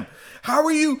damn. How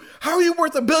are you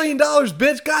worth $1 billion,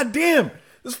 bitch? God damn.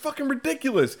 This is fucking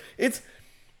ridiculous. It's,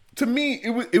 to me,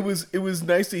 it was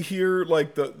nice to hear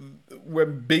like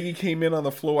when Biggie came in on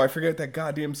the floor. I forget that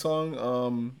goddamn song.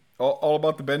 All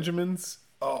About the Benjamins.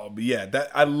 Oh, but yeah,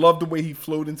 I love the way he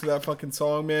flowed into that fucking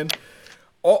song, man.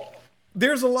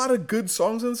 There's a lot of good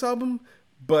songs on this album,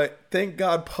 but thank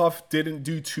God Puff didn't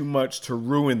do too much to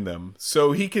ruin them.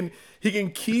 So he can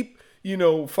keep,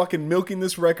 fucking milking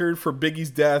this record for Biggie's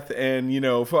death, and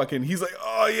fucking he's like,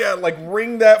 oh yeah, like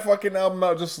ring that fucking album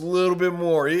out just a little bit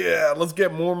more. Yeah, let's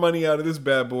get more money out of this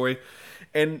bad boy.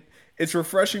 And it's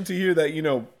refreshing to hear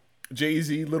that,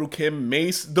 Jay-Z, Lil Kim,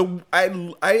 Mace.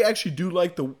 I actually do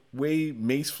like the way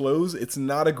Mace flows. It's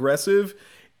not aggressive.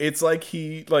 It's like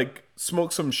he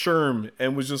smoked some Sherm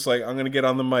and was just like, I'm gonna get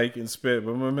on the mic and spit,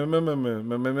 and I'm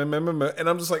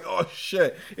just like, oh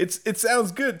shit. It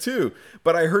sounds good too,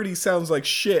 but I heard he sounds like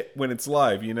shit when it's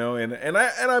live, and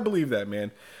I believe that,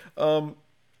 man.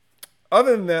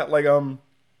 Other than that,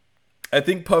 I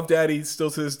think Puff Daddy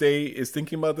still to this day is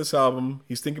thinking about this album.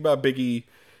 He's thinking about Biggie.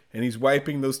 And he's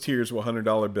wiping those tears with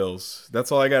 $100 bills. That's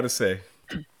all I got to say.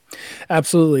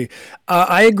 Absolutely.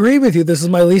 I agree with you. This is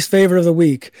my least favorite of the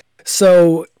week.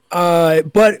 So,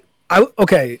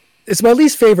 it's my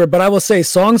least favorite, but I will say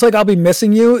songs like I'll Be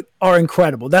Missing You are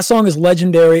incredible. That song is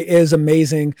legendary, is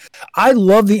amazing. I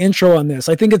love the intro on this.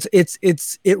 I think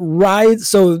it rides.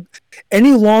 So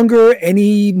any longer,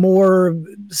 any more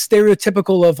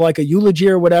stereotypical of like a eulogy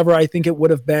or whatever, I think it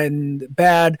would have been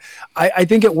bad. I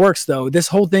think it works though. This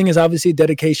whole thing is obviously a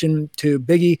dedication to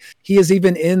Biggie. He is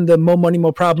even in the Mo Money,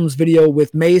 Mo Problems video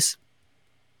with Mace.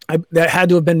 That had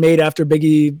to have been made after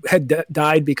Biggie had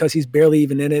died because he's barely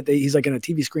even in it. He's like in a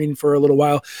TV screen for a little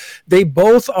while. They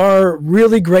both are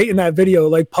really great in that video.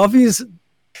 Like Puffy's.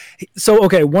 So,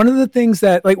 okay, one of the things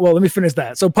that let me finish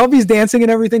that. So Puffy's dancing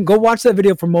and everything. Go watch that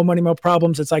video for Mo Money, Mo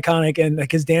Problems. It's iconic. And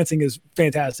his dancing is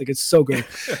fantastic. It's so good.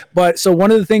 But so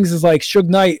one of the things is Suge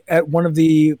Knight at one of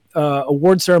the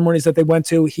award ceremonies that they went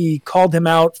to, he called him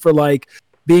out for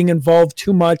being involved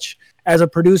too much as a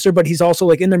producer, but he's also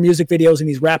in their music videos and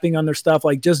he's rapping on their stuff.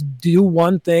 Just do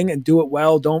one thing and do it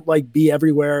well. Don't be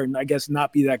everywhere and I guess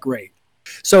not be that great.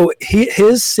 So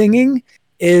his singing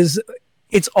it's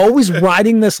always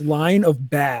riding this line of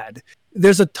bad.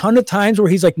 there's a ton of times where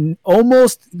he's like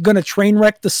almost gonna train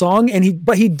wreck the song, and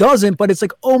he doesn't, but it's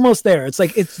like almost there. It's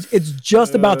like it's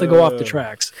just about to go off the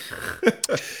tracks.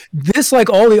 This, like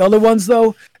all the other ones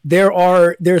though,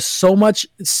 there's so much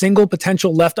single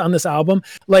potential left on this album.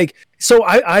 Like, so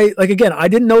I like, again, I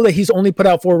didn't know that he's only put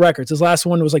out 4 records. His last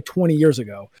one was like 20 years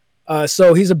ago.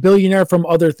 So he's a billionaire from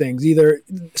other things.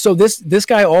 So this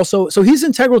guy also, so he's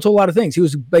integral to a lot of things. He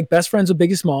was like best friends with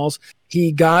Biggie Smalls.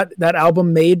 He got that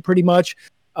album made pretty much.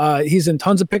 He's in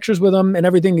tons of pictures with him and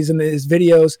everything. He's in his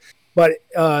videos. But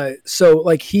so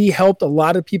like he helped a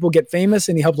lot of people get famous,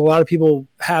 and he helped a lot of people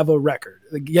have a record,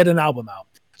 like, get an album out.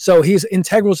 So he's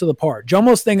integral to the part.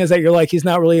 Jomo's thing is that you're like, he's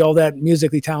not really all that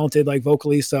musically talented, like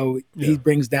vocally. So he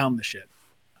brings down the shit.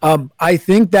 I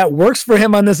think that works for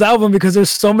him on this album because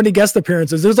there's so many guest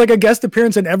appearances. There's like a guest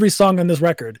appearance in every song on this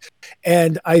record.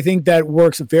 And I think that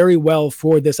works very well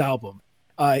for this album.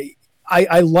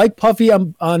 I like Puffy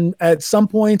on at some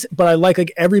point, but I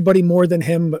like everybody more than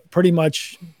him pretty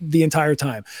much the entire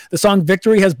time. The song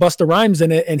Victory has Busta Rhymes in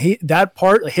it, and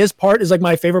his part is like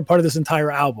my favorite part of this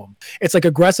entire album. It's like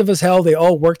aggressive as hell. They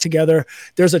all work together.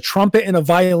 There's a trumpet and a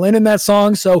violin in that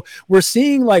song. So we're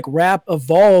seeing like rap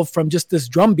evolve from just this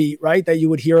drum beat, right, that you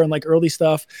would hear in like early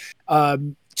stuff,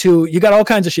 to you got all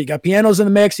kinds of shit. You got pianos in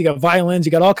the mix, you got violins,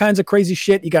 you got all kinds of crazy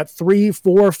shit. You got 3,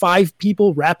 4, 5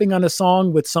 people rapping on a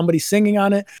song with somebody singing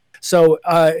on it. So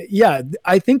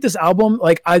I think this album,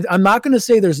 like I'm not going to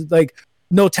say there's like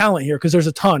no talent here, because there's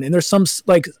a ton, and there's some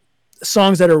like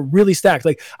songs that are really stacked.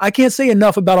 Like I can't say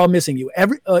enough about I'll Missing You.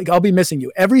 I'll Be Missing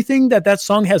You. Everything that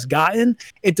song has gotten,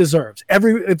 it deserves.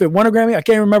 If it won a Grammy, I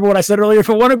can't remember what I said earlier. If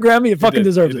it won a Grammy, it fucking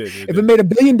deserves it. If it made $1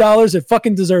 billion, it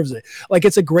fucking deserves it. Like,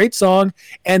 it's a great song.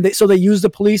 And they used the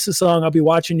Police's song, I'll Be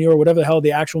Watching You, or whatever the hell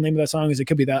the actual name of that song is. It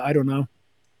could be that, I don't know.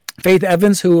 Faith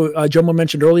Evans, who Jomo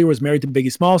mentioned earlier, was married to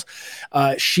Biggie Smalls.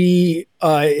 She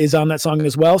is on that song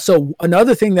as well. So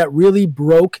another thing that really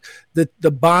broke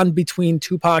the bond between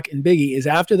Tupac and Biggie is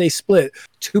after they split,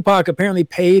 Tupac apparently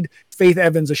paid Faith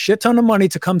Evans a shit ton of money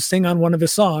to come sing on one of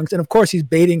his songs. And of course, he's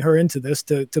baiting her into this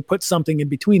to put something in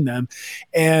between them.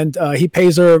 And he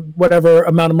pays her whatever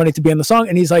amount of money to be on the song.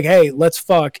 And he's like, hey, let's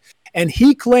fuck. And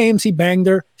he claims he banged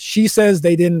her. She says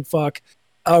they didn't fuck.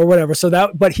 Or whatever.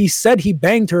 But he said he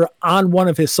banged her on one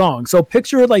of his songs. So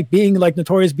picture it like being like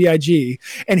Notorious B.I.G.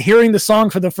 and hearing the song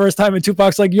for the first time, and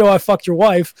Tupac's like, yo, I fucked your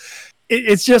wife.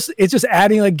 It's just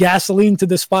adding like gasoline to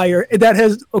this fire that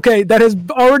has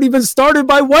already been started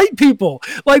by white people.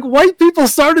 Like, white people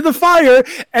started the fire,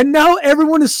 and now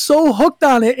everyone is so hooked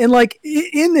on it and like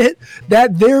in it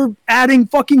that they're adding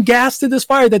fucking gas to this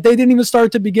fire that they didn't even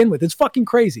start to begin with. It's fucking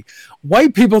crazy.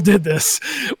 White people did this.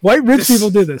 White rich people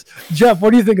did this. Jeff,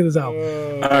 what do you think of this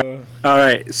album? All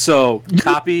right, so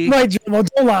copy. Right, Jomo,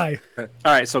 don't lie. All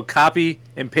right, so copy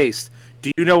and paste. Do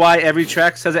you know why every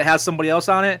track says it has somebody else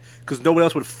on it? Because nobody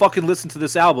else would fucking listen to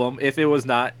this album if it was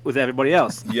not with everybody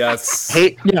else. Yes.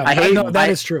 That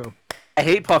is true. I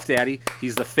hate Puff Daddy.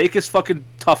 He's the fakest fucking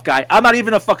tough guy. I'm not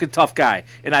even a fucking tough guy,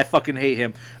 and I fucking hate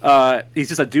him. He's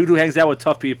just a dude who hangs out with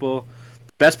tough people.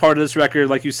 Best part of this record,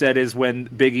 like you said, is when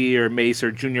Biggie or Mace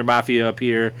or Junior Mafia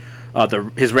appear.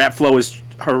 His rap flow is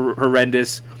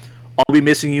horrendous. I'll Be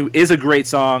Missing You is a great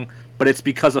song, but it's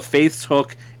because of Faith's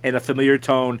hook and a familiar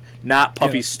tone, not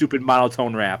Puffy's stupid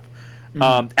monotone rap.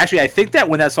 Mm-hmm. Actually, I think that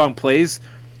when that song plays,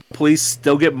 police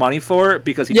still get money for it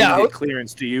because he didn't get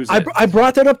clearance to use it. I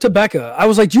brought that up to Becca. I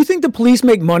was like, do you think the police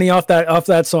make money off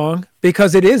that song?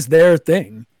 Because it is their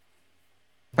thing.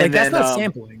 Like, that's not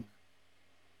sampling.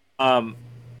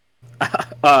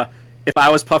 If I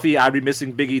was Puffy, I'd be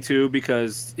missing Biggie too,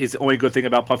 because his only good thing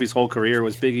about Puffy's whole career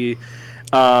was Biggie.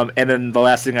 And then the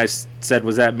last thing I said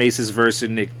was that Mace's verse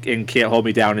in Can't Hold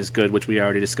Me Down is good, which we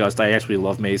already discussed. I actually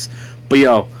love Mace. But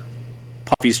yo,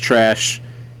 Puffy's trash.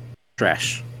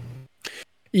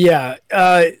 Yeah.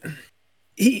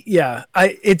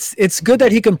 It's good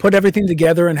that he can put everything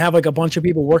together and have like a bunch of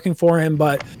people working for him,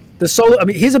 but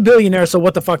he's a billionaire, so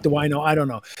what the fuck do I know? I don't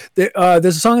know.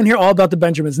 There's a song in here all about the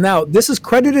Benjamins. Now, this is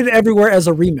credited everywhere as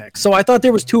a remix. So I thought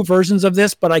there was 2 versions of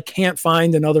this, but I can't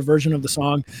find another version of the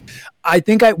song. I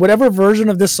think whatever version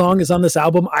of this song is on this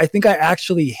album, I think I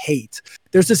actually hate.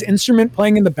 There's this instrument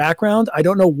playing in the background. I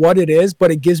don't know what it is, but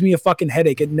it gives me a fucking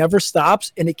headache. It never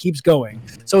stops and it keeps going.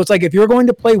 So it's like, if you're going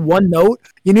to play one note,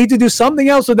 you need to do something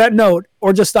else with that note,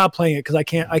 or just stop playing it, because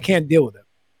I can't deal with it.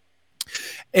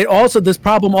 This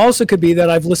problem also could be that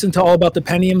I've listened to All About the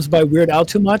Pentiums by Weird Al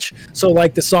too much. So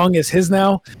like the song is his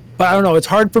now, but I don't know. It's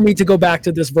hard for me to go back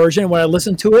to this version. When I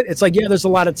listen to it, it's like, yeah, there's a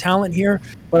lot of talent here,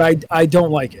 but I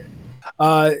don't like it.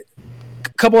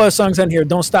 couple other songs on here.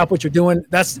 Don't Stop What You're Doing.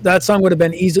 That song would have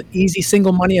been easy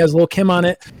single money. Has Lil Kim on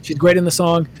it. She's great in the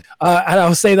song. And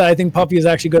I'll say that I think Puffy is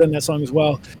actually good in that song as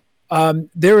well.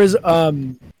 There is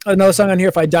another song on here,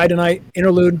 If I Die Tonight,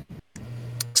 interlude.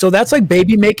 So that's like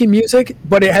baby making music,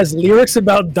 but it has lyrics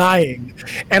about dying.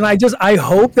 And I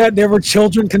hope that there were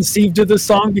children conceived of this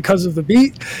song because of the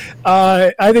beat.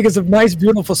 I think it's a nice,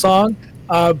 beautiful song.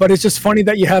 But it's just funny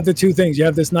that you have the two things. You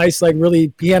have this nice, like really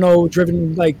piano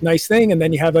driven, like nice thing. And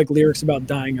then you have like lyrics about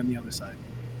dying on the other side.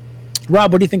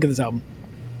 Rob, what do you think of this album?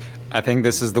 I think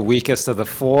this is the weakest of the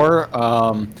four.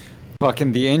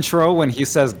 Fucking the intro when he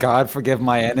says "God forgive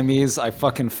my enemies," I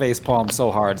fucking facepalm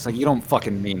so hard. It's like, you don't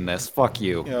fucking mean this. Fuck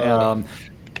you. Okay,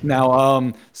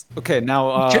 now.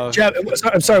 Jeff,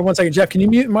 I'm sorry. 1 second, Jeff. Can you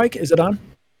mute Mike? Is it on?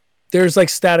 There's like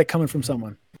static coming from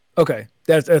someone. Okay,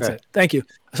 that's okay. It. Thank you.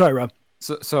 Sorry, Rob.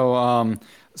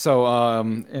 So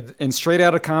in Straight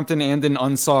Outta Compton and in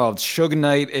Unsolved, Suge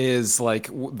Knight is like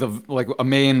a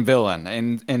main villain,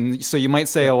 and so you might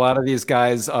say a lot of these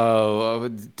guys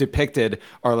depicted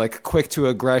are like quick to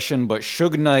aggression, but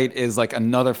Suge Knight is like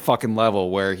another fucking level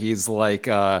where he's like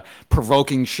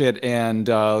provoking shit and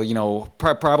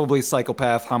probably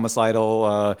psychopath,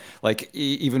 homicidal,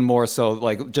 even more so,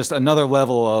 like just another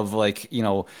level of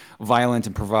violent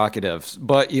and provocative.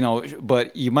 But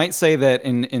you might say that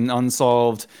in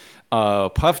Unsolved,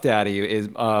 Puff Daddy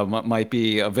might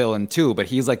be a villain too, but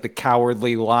he's like the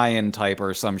cowardly lion type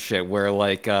or some shit where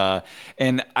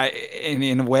and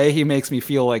in a way he makes me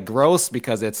feel like gross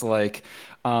because it's like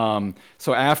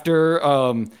so after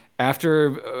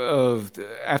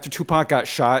Tupac got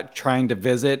shot trying to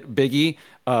visit Biggie,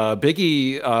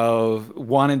 Biggie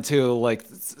wanted to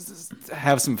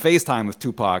have some FaceTime with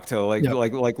Tupac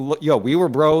to yo, we were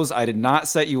bros. I did not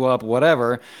set you up,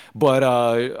 whatever.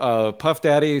 But Puff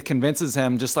Daddy convinces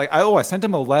him just like, I sent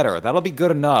him a letter. That'll be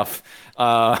good enough.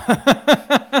 Yeah.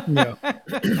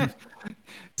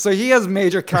 So he has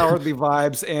major cowardly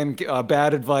vibes and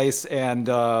bad advice, and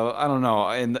I don't know.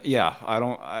 And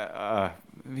yeah,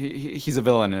 he's a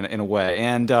villain in a way.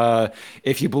 And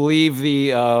if you believe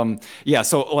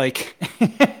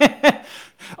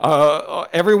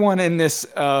everyone in this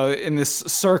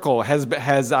circle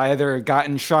has either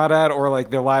gotten shot at or like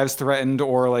their lives threatened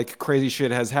or like crazy shit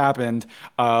has happened.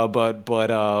 But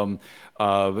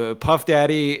Puff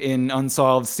Daddy in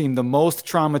Unsolved seemed the most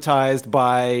traumatized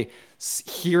by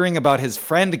hearing about his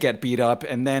friend get beat up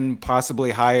and then possibly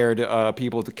hired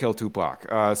people to kill Tupac.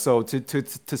 So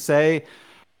to say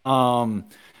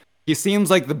he seems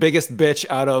like the biggest bitch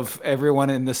out of everyone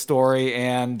in this story,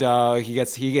 and he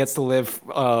gets to live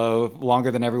longer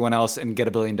than everyone else and get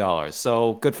 $1 billion.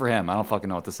 So good for him. I don't fucking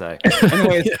know what to say.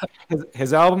 Anyways,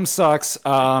 his album sucks.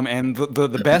 And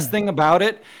the best thing about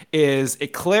it is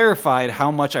it clarified how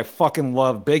much I fucking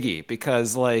love Biggie,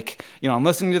 because I'm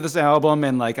listening to this album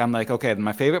and I'm like, okay,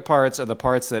 my favorite parts are the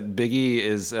parts that Biggie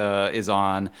is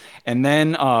on, and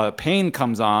then Pain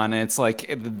comes on, and it's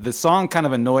like the song kind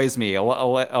of annoys me.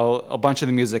 A bunch of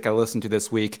the music I listened to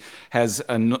this week has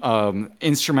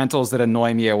instrumentals that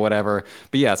annoy me or whatever.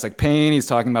 But yeah, it's like Pain. He's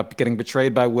talking about getting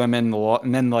betrayed by women,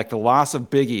 and then the loss of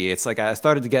Biggie. It's like I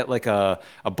started to get like a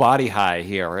body high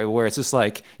here, where it's just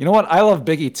like, you know what? I love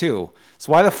Biggie too.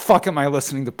 So why the fuck am I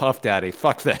listening to Puff Daddy?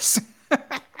 Fuck this.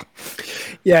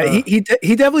 Yeah, he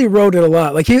definitely wrote it a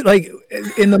lot. Like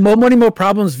in the Mo Money Mo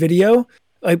Problems video,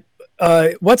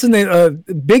 what's his name?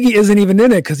 Biggie isn't even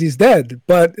in it because he's dead.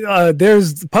 But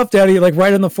there's Puff Daddy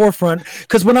right in the forefront.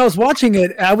 Because when I was watching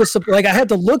it, I was like, I had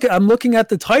to look. I'm looking at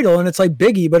the title, and it's like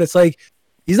Biggie, but it's like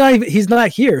he's not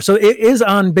here. So it is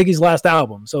on Biggie's last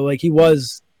album. So it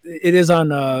is on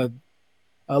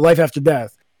Life After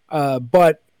Death.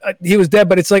 But he was dead.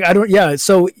 But it's like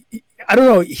So I don't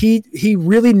know. He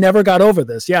really never got over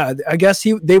this. Yeah, I guess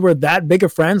they were that big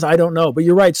of friends. I don't know. But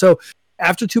you're right. So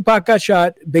after Tupac got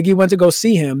shot, Biggie went to go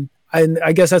see him. And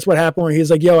I guess that's what happened, where he's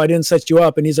like, yo, I didn't set you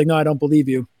up. And he's like, no, I don't believe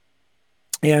you.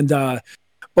 And, but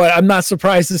I'm not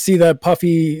surprised to see that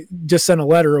Puffy just sent a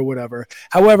letter or whatever.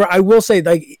 However, I will say,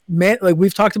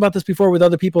 we've talked about this before with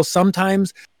other people.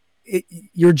 Sometimes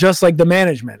you're just like the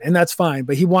management, and that's fine.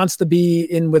 But he wants to be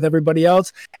in with everybody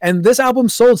else. And this album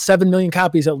sold 7 million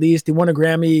copies at least. He won a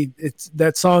Grammy. It's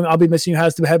that song "I'll Be Missing You"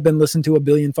 has to have been listened to 1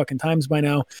 billion fucking times by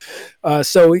now.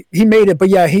 So he made it. But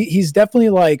yeah, he's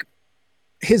definitely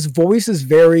his voice is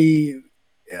very.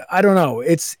 I don't know.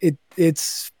 It's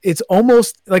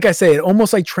almost like I say. It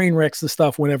almost like train wrecks the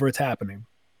stuff whenever it's happening.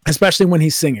 especially when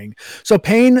he's singing. So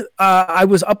Pain, I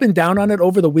was up and down on it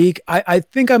over the week. I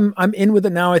think I'm in with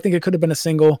it now. I think it could have been a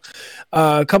single.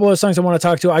 A couple of songs I want to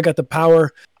talk to. I Got the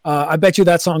Power. I bet you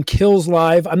that song kills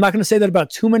live. I'm not going to say that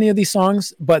about too many of these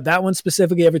songs, but that one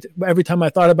specifically, every time I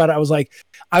thought about it, I was like,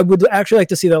 I would actually like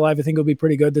to see that live. I think it would be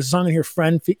pretty good. There's a song in here,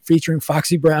 Friend, featuring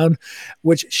Foxy Brown,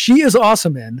 which she is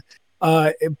awesome in.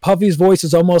 Puffy's voice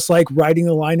is almost like riding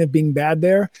the line of being bad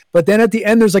there. But then at the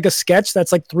end, there's like a sketch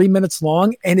that's like 3 minutes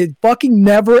long, and it fucking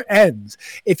never ends.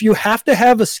 If you have to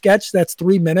have a sketch that's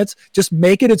 3 minutes, just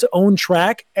make it its own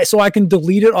track so I can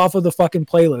delete it off of the fucking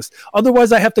playlist.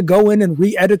 Otherwise, I have to go in and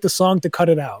re-edit the song to cut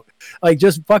it out. Like,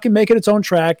 just fucking make it its own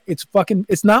track. It's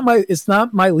not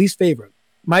my least favorite.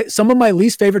 Some of my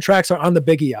least favorite tracks are on the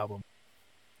Biggie album.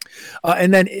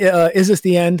 And then Is This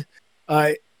the End?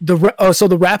 So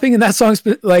the rapping in that song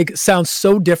like sounds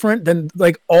so different than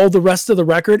like all the rest of the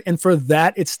record, and for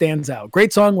that it stands out.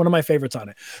 Great song, one of my favorites on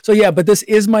it. So yeah, but this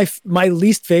is my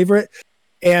least favorite,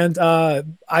 and I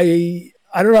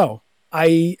don't know.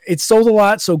 It sold a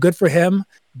lot, so good for him,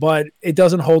 but it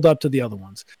doesn't hold up to the other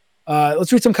ones.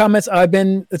 Let's read some comments. I've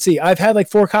had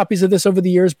like 4 copies of this over the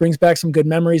years. Brings back some good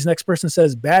memories. Next person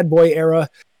says Bad Boy era.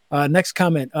 Next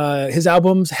comment. His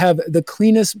albums have the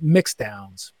cleanest mix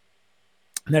downs.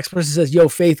 Next person says, yo,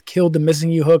 Faith killed the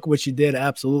Missing You hook, which you did,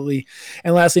 absolutely.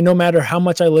 And lastly, no matter how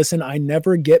much I listen, I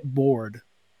never get bored.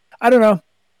 I don't know.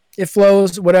 It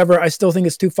flows, whatever. I still think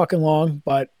it's too fucking long,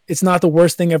 but it's not the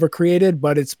worst thing ever created,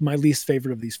 but it's my least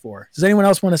favorite of these 4. Does anyone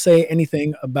else want to say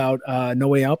anything about No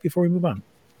Way Out before we move on?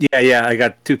 Yeah, I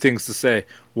got 2 things to say.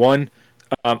 One,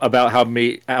 about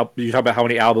you talk about how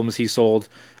many albums he sold.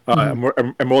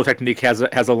 Immortal Technique has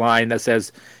a line that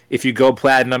says, if you go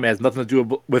platinum, it has nothing to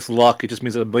do with luck. It just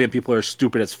means that 1 million people are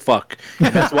stupid as fuck.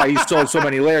 And that's why he sold so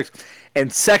many lyrics.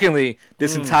 And secondly,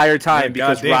 this entire time,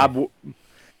 because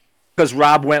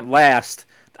Rob went last,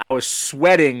 I was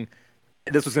sweating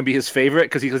this was going to be his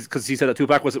favorite because he said that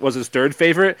Tupac was his 3rd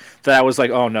favorite. That I was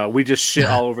like, oh no, we just shit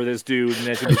all over this dude, and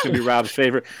it's going to be Rob's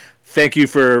favorite. Thank you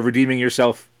for redeeming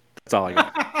yourself. That's all I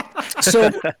got.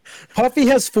 So Puffy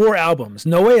has 4 albums.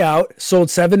 No Way Out sold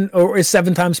 7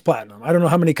 times platinum. I don't know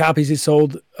how many copies he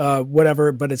sold,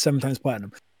 whatever, but it's 7 times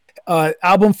platinum.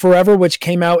 Album Forever, which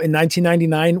came out in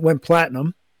 1999, went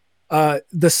platinum.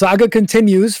 The Saga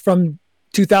Continues from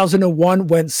 2001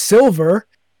 went silver,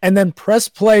 and then Press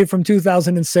Play from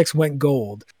 2006 went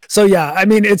gold. So yeah, I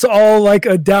mean, it's all like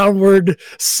a downward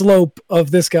slope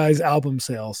of this guy's album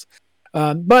sales.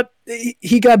 But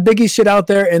he got Biggie shit out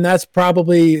there, and that's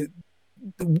probably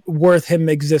worth him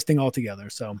existing altogether.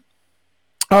 So,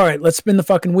 all right, let's spin the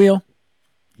fucking wheel.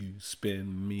 You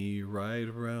spin me right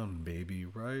around, baby,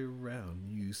 right around.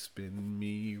 You spin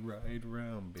me right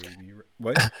around, baby.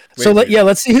 What?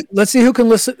 Let's see who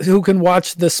can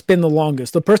watch the spin the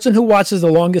longest. The person who watches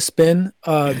the longest spin,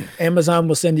 Amazon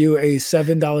will send you a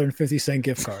 $7.50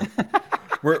 gift card.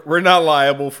 We're not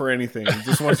liable for anything. We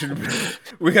just want you to.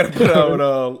 We got to put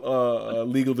out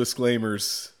legal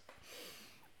disclaimers.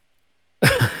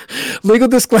 Legal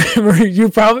disclaimer: you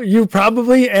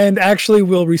probably and actually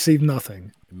will receive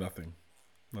nothing. Nothing.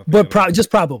 But just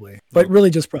probably. But really,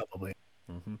 just probably.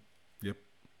 Mm-hmm. Yep.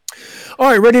 All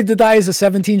right, Ready to Die is a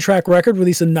 17-track record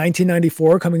released in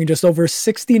 1994, coming in just over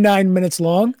 69 minutes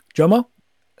long. Jomo?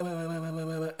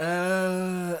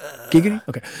 Giggity?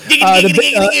 Okay.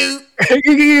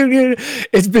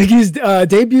 It's Biggie's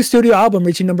debut studio album,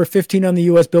 reaching number 15 on the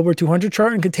U.S. Billboard 200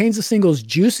 chart, and contains the singles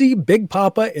Juicy, Big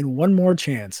Papa, and One More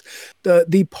Chance.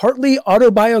 The partly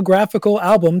autobiographical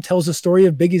album tells the story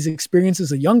of Biggie's experience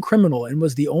as a young criminal and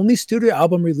was the only studio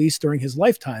album released during his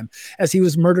lifetime, as he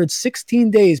was murdered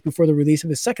 16 days before the release of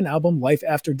his second album, Life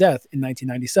After Death, in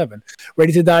 1997.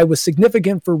 Ready to Die was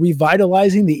significant for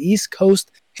revitalizing the East Coast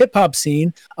hip-hop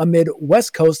scene amid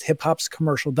West Coast hip-hop's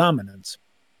commercial dominance.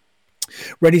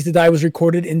 Ready to Die was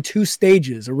recorded in 2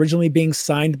 stages, originally being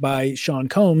signed by Sean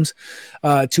Combs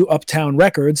to Uptown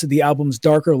Records. The album's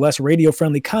darker, less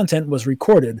radio-friendly content was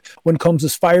recorded. When Combs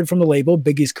was fired from the label,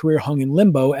 Biggie's career hung in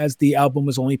limbo as the album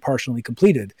was only partially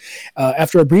completed.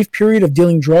 After a brief period of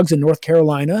dealing drugs in North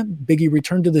Carolina, Biggie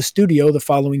returned to the studio the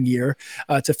following year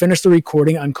to finish the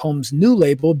recording on Combs' new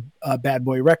label, Bad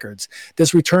Boy Records.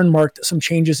 This return marked some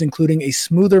changes, including a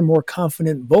smoother, more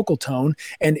confident vocal tone,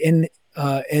 and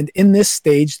in this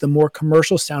stage, the more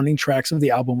commercial sounding tracks of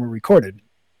the album were recorded.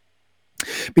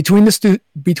 Between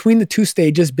the two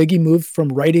stages, Biggie moved from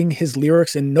writing his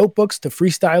lyrics in notebooks to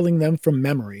freestyling them from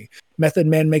memory. Method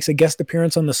Man makes a guest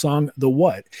appearance on the song "The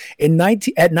What." At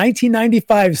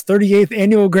 1995's 38th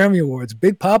Annual Grammy Awards,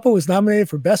 Big Papa was nominated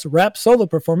for Best Rap Solo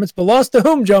Performance, but lost to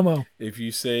whom, Jomo? If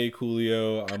you say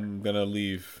Coolio, I'm gonna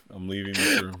leave. I'm leaving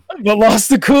this room. But lost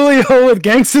to Coolio with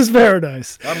Gangsta's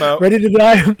Paradise. I'm out. Ready to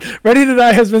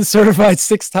Die has been certified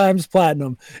 6 times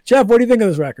platinum. Jeff, what do you think of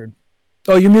this record?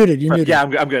 Oh, you're muted. You're muted. Yeah, I'm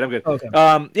good. Okay.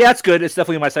 Yeah, it's good. It's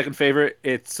definitely my second favorite.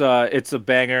 It's a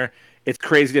banger. It's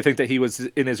crazy to think that he was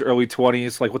in his early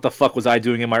 20s. Like, what the fuck was I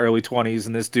doing in my early 20s?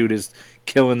 And this dude is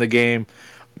killing the game.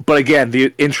 But again,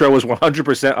 the intro was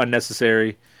 100%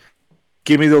 unnecessary.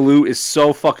 Give Me the Loot is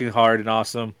so fucking hard and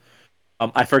awesome.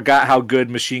 I forgot how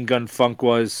good Machine Gun Funk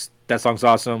was. That song's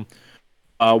awesome.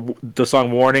 The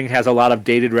song Warning has a lot of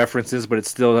dated references, but it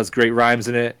still has great rhymes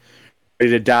in it.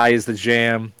 Ready to Die is the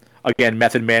jam. Again,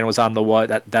 Method Man was on the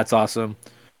What. That's awesome.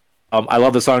 I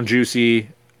love the song Juicy.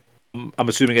 I'm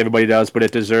assuming everybody does, but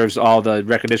it deserves all the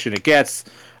recognition it gets.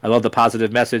 I love the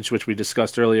positive message, which we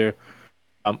discussed earlier.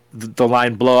 The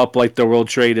line "blow up like the World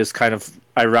Trade" is kind of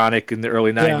ironic in the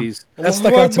early 90s. That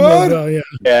stuck out to me as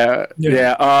well,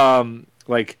 yeah.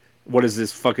 Like, what is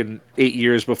this, fucking 8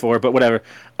 years before? But whatever.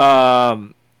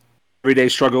 Everyday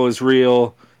Struggle is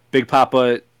real. Big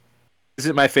Papa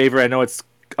isn't my favorite. I know it's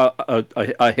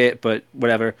a hit, but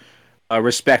whatever.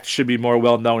 Respect should be more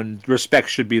well known, and Respect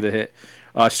should be the hit.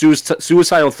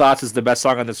 Suicidal Thoughts is the best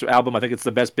song on this album. I think it's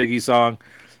the best Biggie song.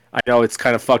 I know it's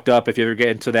kind of fucked up. If you ever get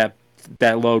into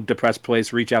that low, depressed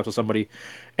place, reach out to somebody.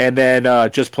 And then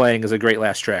Just Playing is a great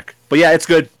last track. But yeah, it's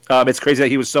good. It's crazy that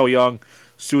he was so young.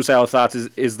 Suicidal Thoughts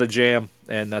is the jam,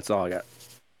 and that's all I got.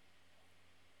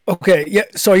 Okay, yeah.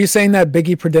 So are you saying that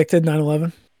Biggie predicted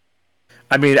 9/11?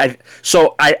 I mean, I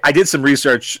did some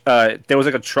research. There was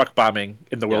like a truck bombing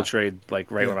in the World Trade, like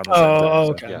right around the same time.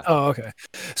 Okay. So, yeah. Oh, okay.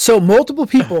 So multiple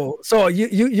people. So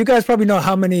you guys probably know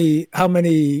how many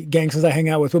gangsters I hang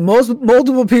out with, but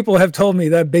multiple people have told me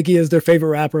that Biggie is their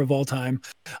favorite rapper of all time.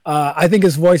 I think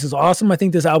his voice is awesome. I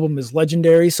think this album is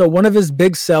legendary. So one of his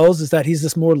big sells is that he's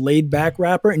this more laid back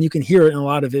rapper, and you can hear it in a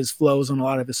lot of his flows and a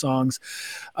lot of his songs.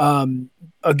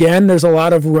 Again, there's a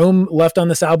lot of room left on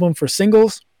this album for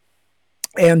singles.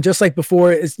 And just like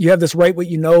before, you have this write what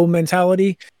you know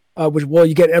mentality, which, well,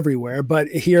 you get everywhere. But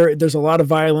here, there's a lot of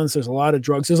violence. There's a lot of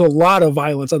drugs. There's a lot of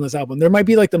violence on this album. There might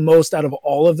be like the most out of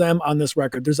all of them on this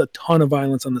record. There's a ton of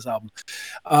violence on this album.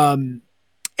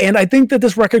 And I think that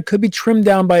this record could be trimmed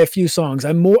down by a few songs.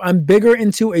 I'm bigger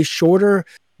into a shorter,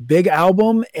 big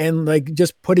album and like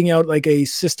just putting out like a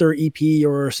sister EP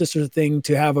or a sister thing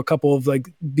to have a couple of like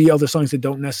be other songs that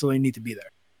don't necessarily need to be there.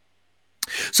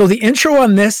 So the intro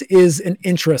on this is an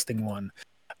interesting one.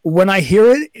 When I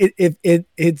hear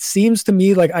it seems to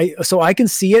me like I can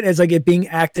see it as like it being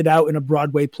acted out in a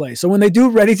Broadway play. So when they do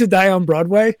Ready to Die on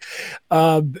Broadway,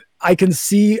 I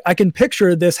can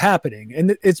picture this happening,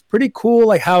 and it's pretty cool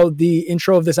like how the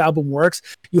intro of this album works.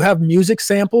 You have music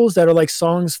samples that are like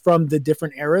songs from the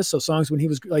different eras, so songs when he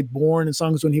was like born and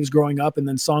songs when he was growing up, and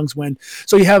then songs when.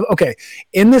 So you have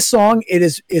in this song it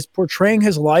is portraying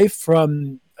his life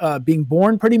from being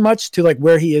born pretty much to like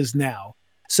where he is now.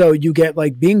 So you get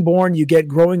like being born, you get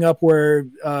growing up where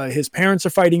his parents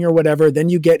are fighting or whatever. Then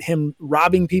you get him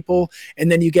robbing people.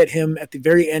 And then you get him at the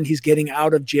very end, he's getting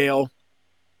out of jail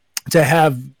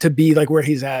to be like where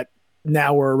he's at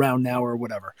now or around now or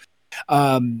whatever.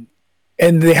 And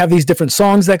they have these different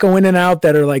songs that go in and out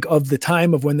that are like of the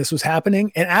time of when this was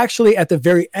happening. And actually at the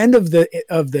very end of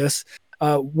this,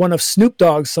 one of Snoop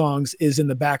Dogg's songs is in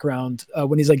the background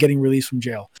when he's like getting released from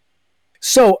jail.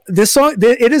 So this song,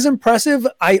 it is impressive.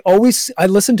 I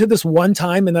listened to this one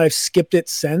time and I've skipped it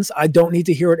since. I don't need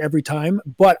to hear it every time,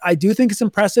 but I do think it's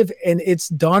impressive and it's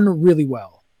done really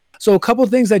well. So a couple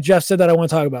of things that Jeff said that I want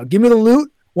to talk about. Give Me the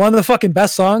Loot, one of the fucking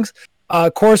best songs.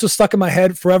 Chorus was stuck in my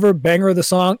head forever. Banger of a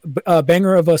song.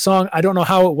 I don't know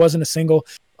how it wasn't a single.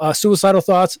 Suicidal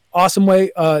Thoughts, awesome way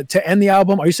to end the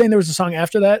album. Are you saying there was a song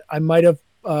after that? I might have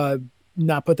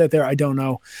not put that there. I don't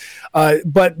know.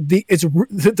 But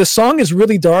the song is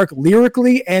really dark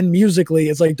lyrically and musically.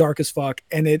 It's like dark as fuck,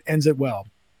 and it ends it well.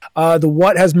 The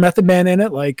What has Method Man in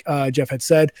it, like Jeff had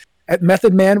said. At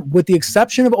Method Man, with the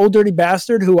exception of Old Dirty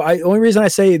Bastard, only reason I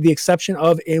say the exception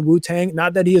of in Wu-Tang,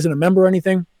 not that he isn't a member or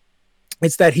anything,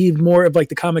 it's that he's more of like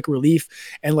the comic relief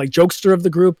and like jokester of the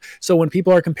group. So when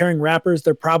people are comparing rappers,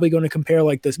 they're probably going to compare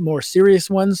like this more serious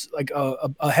ones like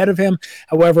ahead of him.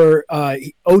 However,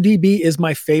 ODB is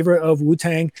my favorite of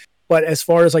Wu-Tang, But as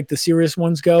far as like the serious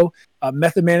ones go,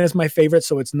 Method Man is my favorite,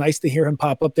 so it's nice to hear him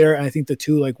pop up there, and I think the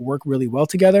two like work really well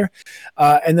together.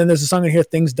 And then there's a song in here,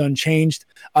 Things Done Changed.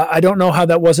 I don't know how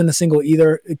that wasn't a single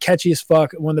either. Catchy as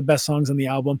fuck, one of the best songs on the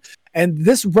album. And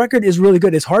this record is really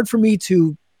good. It's hard for me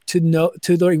to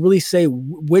like really say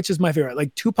which is my favorite.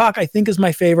 Like Tupac, I think is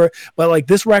my favorite, but like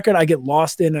this record I get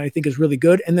lost in and I think is really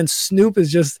good. And then Snoop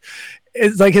is just,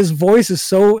 it's like his voice is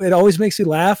so, it always makes me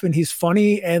laugh, and he's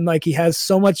funny, and like he has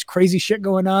so much crazy shit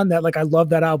going on that like I love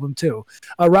that album too.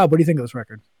 Rob, what do you think of this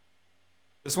record?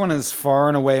 This one is far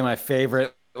and away my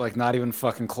favorite, like not even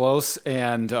fucking close.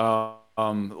 And I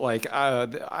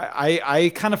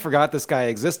kind of forgot this guy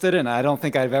existed, and I don't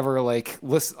think I've ever like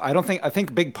listen. I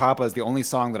think Big Papa is the only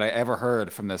song that I ever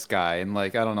heard from this guy, and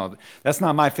like I don't know, that's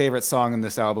not my favorite song in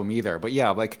this album either. But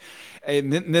yeah, like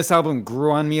this album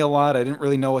grew on me a lot. I didn't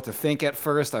really know what to think at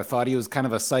first. I thought he was kind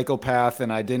of a psychopath,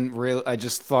 and I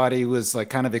just thought he was like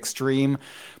kind of extreme.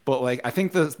 But like I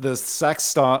think the sex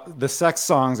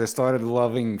songs I started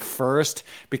loving first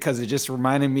because it just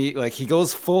reminded me, like he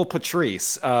goes full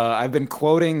Patrice. I've been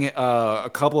quoting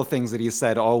a couple of things that he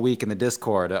said all week in the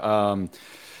Discord. I'm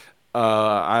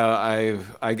blanking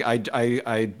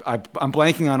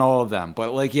on all of them,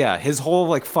 but like yeah, his whole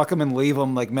like fuck him and leave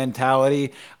him like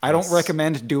mentality. I don't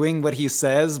recommend doing what he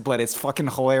says, but it's fucking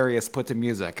hilarious put to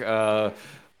music. I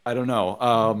don't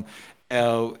know.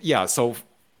 Yeah, so.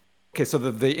 Okay, so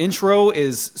the intro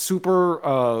is super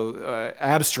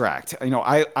abstract. You know,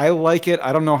 I like it.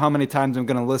 I don't know how many times I'm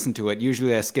going to listen to it.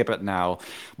 Usually I skip it now,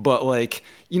 but like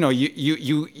you know,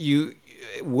 it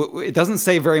doesn't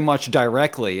say very much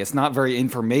directly. It's not very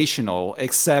informational,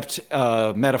 except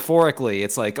metaphorically.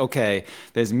 It's like, okay,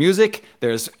 there's music,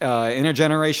 there's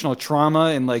intergenerational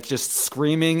trauma and like just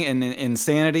screaming and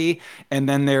insanity, and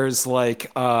then there's like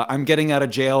I'm getting out of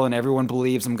jail and everyone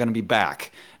believes I'm going to be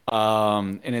back.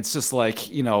 And it's just like,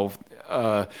 you know,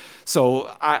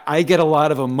 so I get a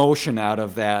lot of emotion out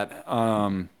of that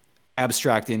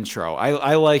abstract intro.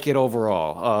 I like it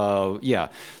overall. Yeah.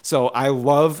 So I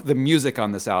love the music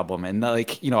on this album. And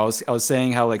like, you know, I was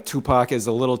saying how like Tupac is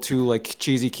a little too like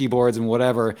cheesy keyboards and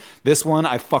whatever. This one,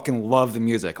 I fucking love the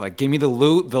music. Like, give me the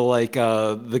loot, the like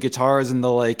the guitars and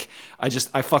the like.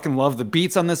 I fucking love the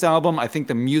beats on this album. I think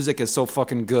the music is so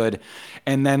fucking good.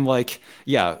 And then like,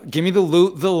 yeah, give me the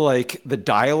loot, the like the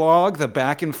dialogue, the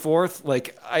back and forth.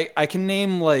 Like I can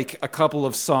name like a couple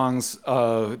of songs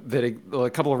a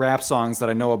couple of rap songs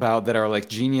that I know about that are like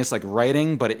genius like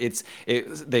writing, but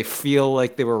they feel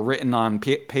like they were written on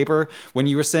paper. When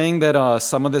you were saying that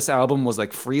some of this album was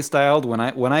like freestyled,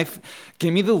 when I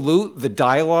give me the loot, the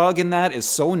dialogue in that is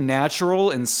so natural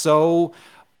and so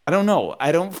I don't know.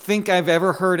 I don't think I've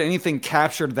ever heard anything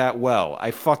captured that well.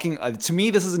 To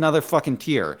me, this is another fucking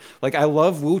tier. Like, I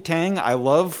love Wu-Tang. I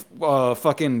love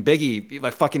fucking Biggie,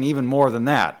 like fucking even more than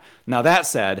that. Now, that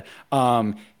said,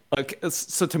 like,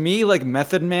 so to me, like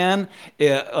Method Man,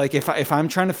 like if I'm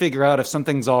trying to figure out if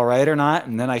something's all right or not,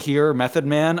 and then I hear Method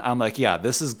Man, I'm like, yeah,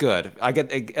 this is good. I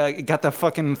got the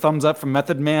fucking thumbs up from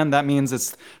Method Man. That means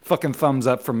it's fucking thumbs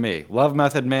up from me. Love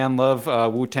Method Man, love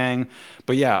Wu-Tang.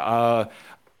 But yeah,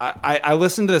 I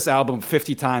listened to this album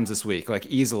 50 times this week, like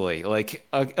easily. Like,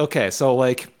 okay, so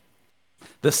like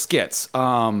the skits.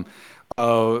 I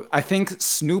think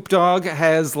Snoop Dogg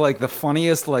has like the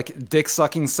funniest like dick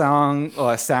sucking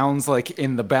sounds like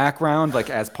in the background,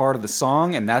 like as part of the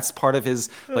song, and that's part of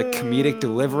his like comedic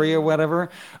delivery or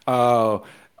whatever.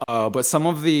 But some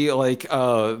of the like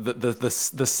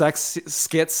the sex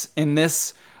skits in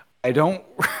this, I don't.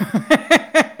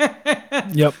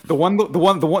 Yep.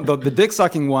 The dick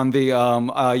sucking one,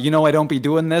 you know, I don't be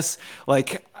doing this.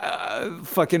 Like,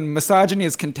 fucking misogyny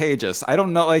is contagious. I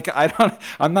don't know. Like,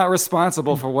 I'm not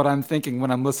responsible for what I'm thinking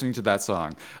when I'm listening to that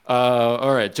song.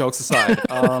 All right. Jokes aside.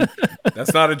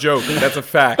 That's not a joke. That's a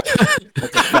fact.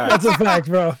 That's a fact. That's a fact,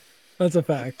 bro. That's a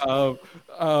fact.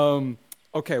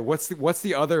 Okay. What's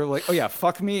the other, like, oh yeah,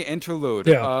 fuck me interlude.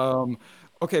 Yeah.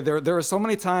 Okay, there are so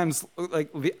many times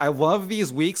like I love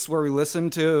these weeks where we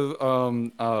listen to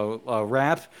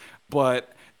rap,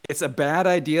 but it's a bad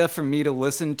idea for me to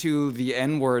listen to the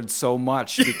N-word so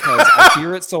much because I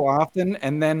hear it so often,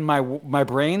 and then my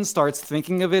brain starts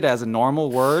thinking of it as a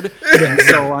normal word, and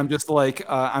so I'm just like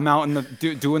I'm out in the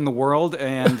doing the world,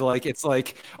 and like it's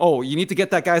like, oh, you need to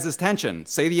get that guy's attention.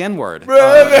 Say the N-word.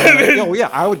 Oh yeah,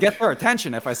 I would get their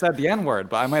attention if I said the N-word,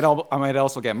 but I might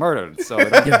also get murdered. So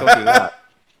don't do that.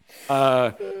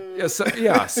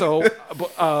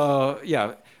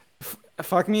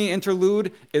 Fuck me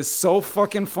interlude is so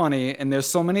fucking funny, and there's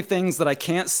so many things that I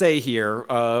can't say here.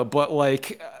 But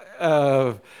like,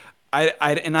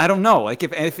 I don't know. Like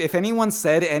if anyone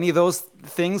said any of those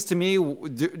things to me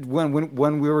when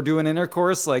we were doing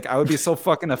intercourse, like I would be so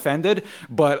fucking offended.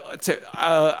 But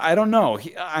I don't know.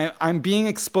 I'm being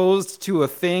exposed to a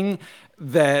thing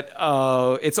that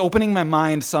it's opening my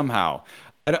mind somehow.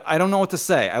 I don't know what to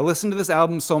say. I listened to this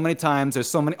album so many times. There's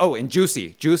so many. Oh, and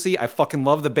Juicy. I fucking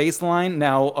love the bass line.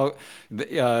 Now,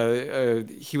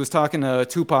 he was talking to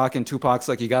Tupac, and Tupac's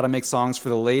like, you got to make songs for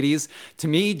the ladies. To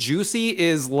me, Juicy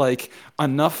is like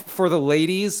enough for the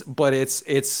ladies, but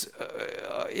it's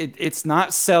not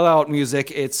sellout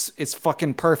music. It's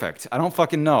fucking perfect. I don't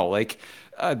fucking know. Like,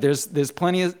 there's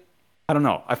plenty of. I don't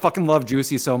know. I fucking love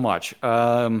Juicy so much.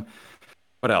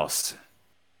 What else?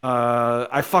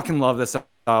 I fucking love this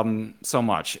album so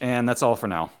much, and that's all for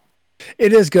now.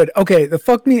 It is good. Okay, the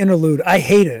fuck me interlude. I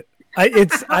hate it.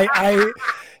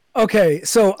 Okay,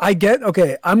 so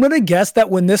I'm gonna guess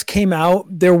that when this came out,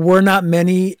 there were not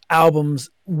many albums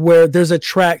where there's a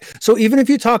track. So even if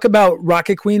you talk about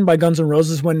Rocket Queen by Guns N'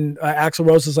 Roses, when Axl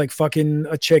Rose is like fucking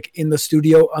a chick in the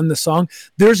studio on the song,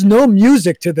 there's no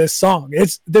music to this song.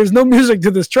 There's no music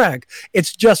to this track.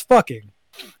 It's just fucking.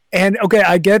 And okay,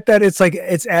 I get that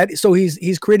so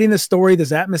he's creating this story,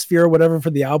 this atmosphere, whatever for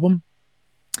the album.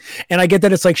 And I get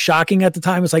that it's like shocking at the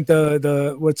time. It's like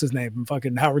the what's his name?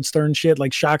 Fucking Howard Stern shit,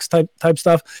 like shocks type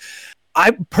stuff.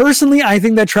 I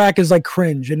think that track is like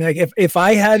cringe. And like if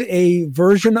I had a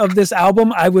version of this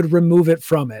album, I would remove it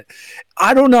from it.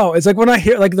 I don't know. It's like when I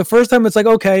hear like the first time it's like,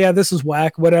 okay, yeah, this is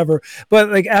whack, whatever. But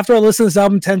like after I listen to this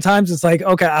album 10 times, it's like,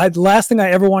 okay, the last thing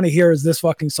I ever want to hear is this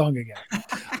fucking song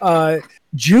again.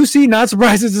 Juicy, not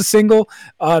surprised it's a single.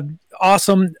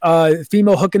 Awesome.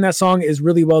 Female hook in that song is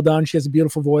really well done. She has a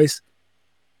beautiful voice.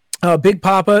 Big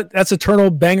Papa, that's eternal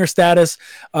banger status.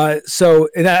 And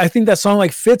I think that song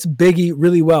like fits Biggie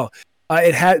really well.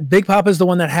 Big Papa is the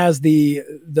one that has the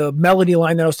melody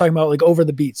line that I was talking about, like over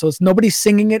the beat. So it's nobody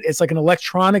singing it. It's like an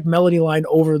electronic melody line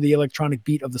over the electronic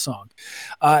beat of the song.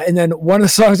 And then one of the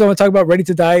songs I want to talk about, Ready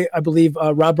to Die, I believe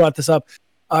Rob brought this up.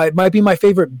 It might be my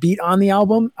favorite beat on the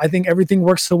album. I think everything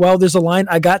works so well. There's a line,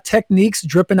 I got techniques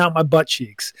dripping out my butt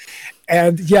cheeks.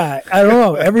 And yeah, I don't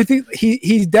know. Everything,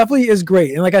 he definitely is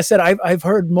great. And like I said, I've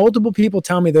heard multiple people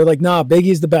tell me, they're like, nah,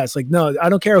 Biggie's the best. Like, no, I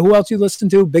don't care who else you listen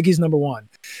to. Biggie's number one.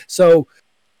 So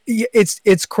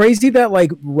it's crazy that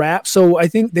like rap. So I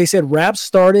think they said rap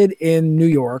started in New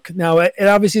York. Now it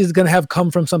obviously is going to have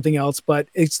come from something else, but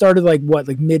it started like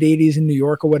mid 80s in New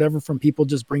York or whatever, from people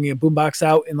just bringing a boombox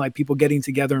out and like people getting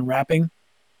together and rapping.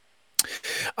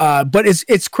 But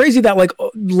it's crazy that like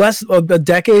less of a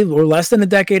decade or less than a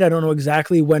decade, I don't know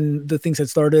exactly when the things had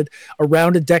started,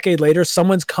 around a decade later,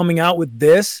 someone's coming out with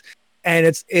this. And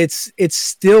it's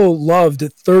still loved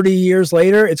 30 years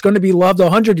later. It's going to be loved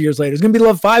 100 years later. It's going to be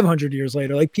loved 500 years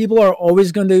later. Like people are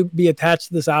always going to be attached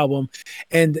to this album.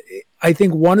 And I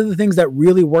think one of the things that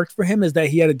really worked for him is that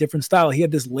he had a different style. He had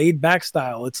this laid back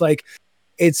style. It's like,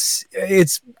 it's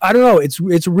I don't know. It's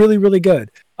really, really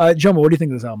good. Jomo, what do you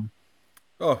think of this album?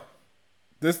 Oh,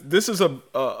 this is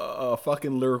a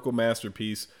fucking lyrical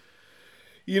masterpiece.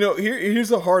 You know, here's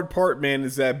the hard part, man,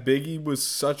 is that Biggie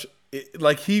was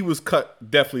he was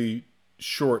cut definitely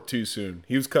short too soon.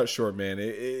 He was cut short, man.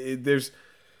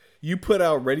 You put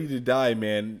out Ready to Die,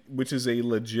 man, which is a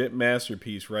legit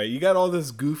masterpiece, right? You got all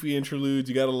this goofy interludes.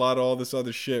 You got a lot of all this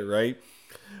other shit, right?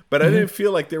 But I didn't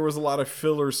feel like there was a lot of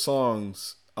filler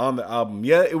songs on the album.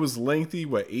 Yeah, it was lengthy,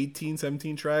 18,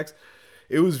 17 tracks?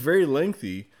 It was very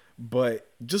lengthy,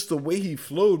 but just the way he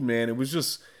flowed, man, it was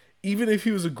just... Even if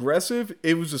he was aggressive,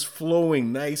 it was just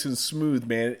flowing nice and smooth,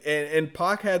 man. And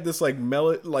Pac had this like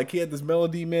he had this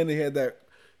melody, man. He had that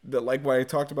like what I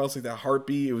talked about, it's like that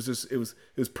heartbeat. It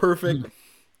was perfect.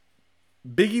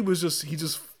 Biggie was he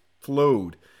just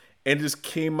flowed and just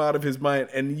came out of his mind,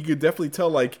 and you could definitely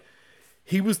tell like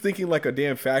he was thinking like a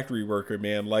damn factory worker,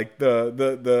 man. Like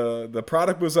the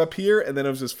product was up here, and then it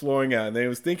was just flowing out, and then it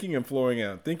was thinking and flowing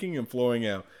out,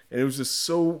 and it was just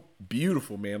so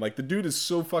beautiful, man. Like the dude is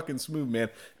so fucking smooth, man.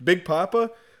 Big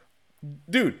Papa,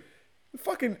 dude,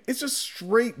 fucking, it's just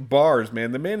straight bars,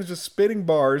 man. The man is just spitting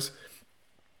bars,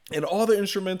 and all the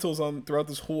instrumentals throughout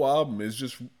this whole album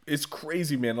it's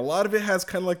crazy, man. A lot of it has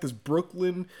kind of like this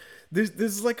Brooklyn, this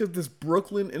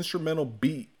Brooklyn instrumental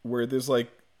beat where there's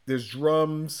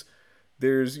drums,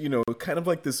 there's, you know, kind of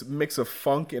like this mix of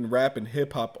funk and rap and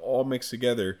hip hop all mixed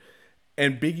together.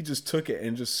 And Biggie just took it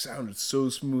and just sounded so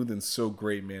smooth and so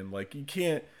great, man. Like you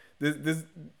can't,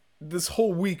 this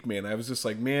whole week, man, I was just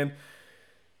like, man,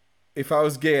 if I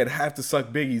was gay, I'd have to suck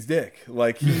Biggie's dick.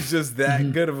 Like, he's just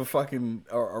that good of a fucking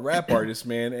a rap artist,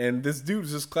 man. And this dude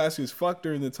was just classy as fuck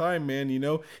during the time, man. You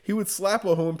know, he would slap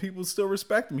a hoe and people would still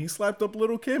respect him. He slapped up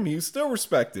Little Kim. He was still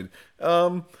respected.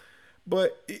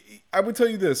 But I would tell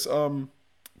you this.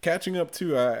 Catching up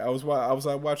too, I was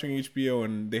watching HBO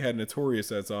and they had Notorious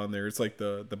that's on there. It's like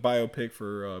the biopic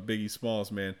for Biggie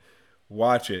Smalls, man.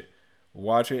 Watch it.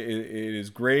 It is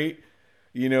great.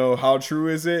 You know, how true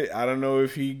is it? I don't know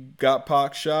if he got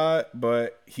Pac shot,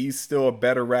 but he's still a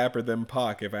better rapper than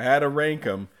Pac. If I had to rank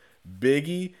him,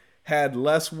 Biggie had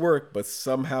less work, but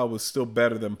somehow was still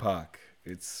better than Pac.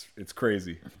 It's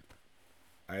crazy.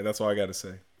 That's all I got to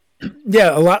say.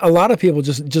 Yeah, a lot of people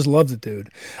just love the dude.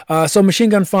 So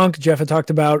Machine Gun Funk, Jeff had talked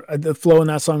about the flow in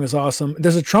that song is awesome.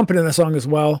 There's a trumpet in the song as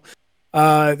well.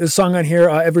 There's a song on here,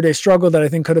 Everyday Struggle, that I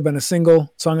think could have been a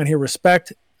single. Song on here,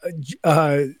 Respect.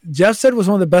 Jeff said was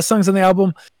one of the best songs on the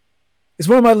album. It's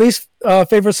one of my least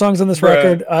favorite songs on this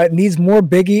record. It needs more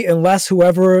Biggie and less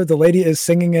whoever the lady is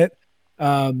singing it.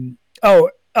 And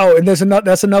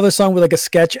that's another song with like a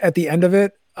sketch at the end of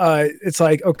it. It's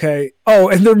like, okay. Oh,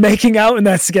 and they're making out in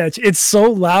that sketch. It's so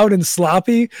loud and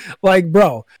sloppy. Like,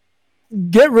 bro,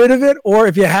 get rid of it. Or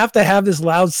if you have to have this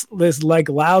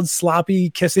loud, sloppy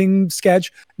kissing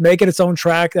sketch, make it its own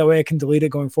track. That way I can delete it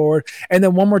going forward. And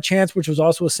then One More Chance, which was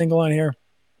also a single on here.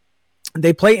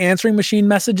 They play answering machine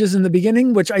messages in the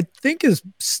beginning, which I think is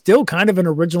still kind of an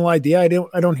original idea. I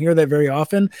don't hear that very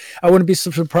often. I wouldn't be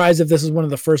surprised if this is one of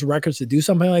the first records to do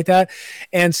something like that.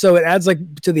 And so it adds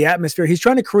like to the atmosphere. He's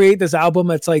trying to create this album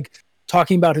that's like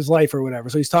talking about his life or whatever.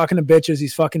 So he's talking to bitches,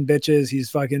 he's fucking bitches, he's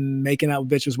fucking making out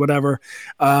with bitches, whatever.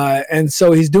 And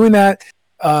so he's doing that.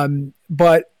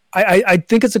 But I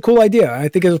think it's a cool idea. I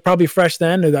think it was probably fresh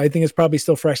then. I think it's probably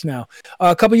still fresh now.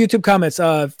 A couple YouTube comments.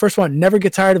 First one, never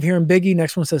get tired of hearing Biggie.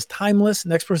 Next one says timeless.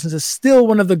 Next person says still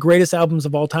one of the greatest albums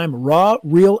of all time. Raw,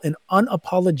 real, and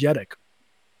unapologetic.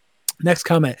 Next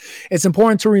comment. It's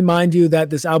important to remind you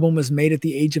that this album was made at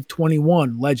the age of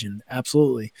 21. Legend.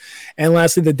 Absolutely. And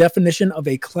lastly, the definition of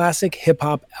a classic hip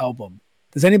hop album.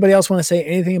 Does anybody else want to say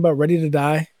anything about Ready to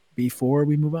Die before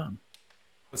we move on?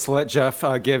 Let's let Jeff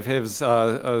give his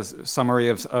a summary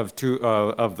of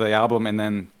the album, and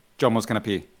then Jomo's gonna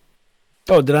pee.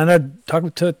 Oh, did I not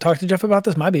talk to Jeff about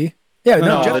this? Might be. Yeah,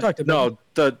 Jeff talked about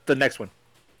it. The next one.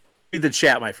 Read the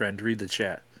chat, my friend. Read the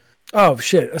chat. Oh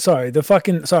shit! Sorry. The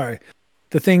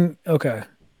thing. Okay.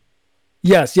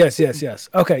 Yes.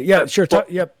 Okay. Yeah. Sure.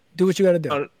 Yep. Do what you got to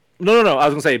do. No. I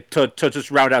was gonna say to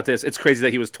just round out this. It's crazy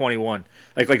that he was 21.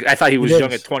 Like I thought he was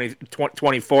young at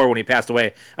 24 when he passed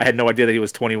away. I had no idea that he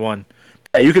was 21.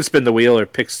 Hey, you can spin the wheel or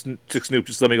pick Snoop.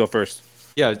 Just let me go first.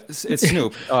 Yeah, it's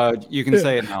Snoop. You can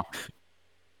say it now.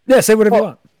 Yeah, say whatever you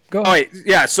want. Go. All right.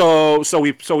 Yeah. So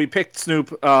we picked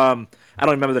Snoop. I don't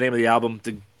remember the name of the album.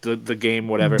 The game,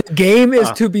 whatever. The game is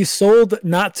to be sold,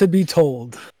 not to be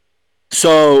told.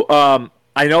 So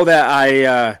I know that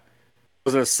I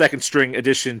was a second string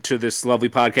addition to this lovely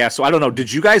podcast. So I don't know.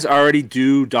 Did you guys already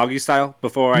do Doggy Style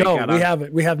before? No, we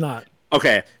haven't. We have not.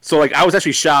 Okay, so like I was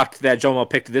actually shocked that Jomo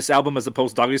picked this album as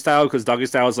opposed to Doggy Style, because Doggy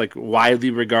Style is like widely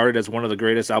regarded as one of the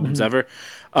greatest albums ever.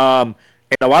 And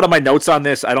a lot of my notes on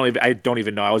this, I don't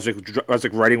even know. I was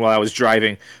writing while I was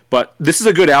driving, but this is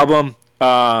a good album.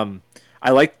 I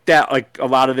like that, like a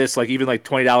lot of this, like even like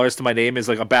 $20 to My Name is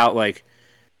like about like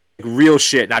real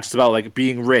shit, not just about like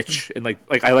being rich. And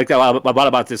like I like that a lot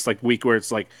about this like week, where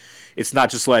it's like it's not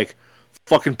just like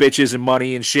fucking bitches and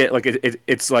money and shit. Like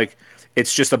it's like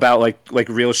it's just about like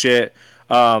real shit.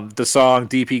 The song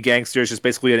DP Gangster is just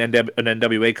basically an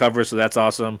NWA cover, so that's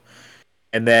awesome.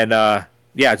 And then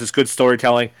yeah, just good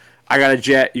storytelling. I got a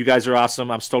jet. You guys are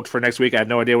awesome. I'm stoked for next week. I have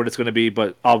no idea what it's going to be,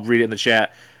 but I'll read it in the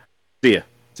chat. See ya.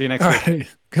 See you next week. Right.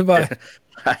 Goodbye.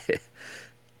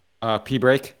 Pee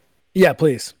break? Yeah,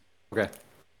 please. Okay.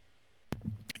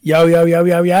 Yo.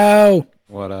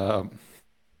 What up?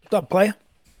 What's up, player?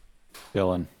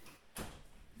 Dylan.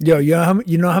 Yo,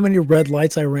 you know how many red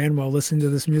lights I ran while listening to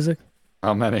this music?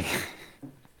 How many?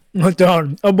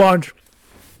 Darn, a bunch.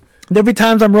 There'll be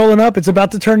times I'm rolling up, it's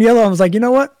about to turn yellow. I was like, you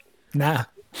know what? Nah.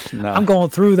 I'm going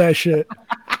through that shit.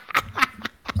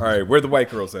 All right, where the white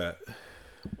girls at?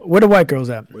 Where the white girls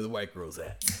at? Where the white girls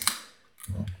at?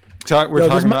 We're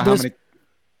talking about how many.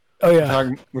 Oh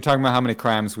yeah. We're talking about how many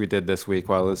crimes we did this week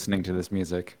while listening to this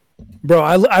music. Bro,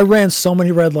 I ran so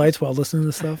many red lights while listening to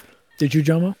this stuff. Did you,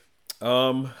 Jomo?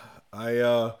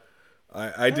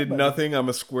 I did nothing. I'm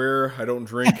a square. I don't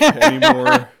drink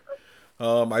anymore.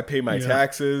 I pay my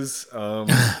taxes. I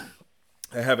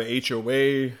have an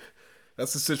HOA.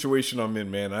 That's the situation I'm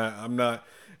in, man. I'm not.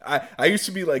 I used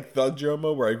to be like Thug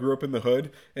Jomo, where I grew up in the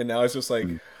hood, and now it's just like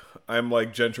I'm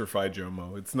like gentrified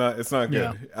Jomo. It's not good.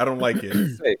 Yeah. I don't like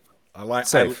it. Safe. I like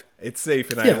Safe. it's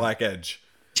safe, and Yeah. I lack edge.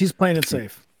 She's playing it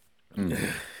safe.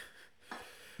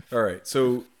 All right,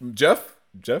 so Jeff,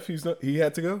 he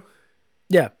had to go.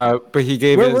 Yeah. But he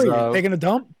gave Where his. were you? Taking a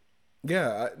dump?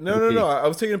 Yeah, no. I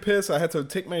was taking a piss. I had to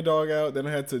take my dog out. Then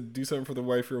I had to do something for the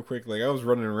wife real quick. Like I was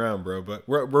running around, bro. But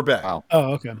we're back. Wow.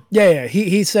 Oh, okay. Yeah.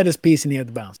 He said his piece and he had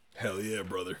to bounce. Hell yeah,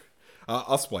 brother.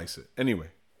 I'll splice it. Anyway,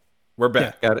 we're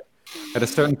back. Got it. At a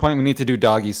certain point, we need to do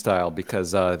doggy style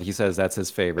because he says that's his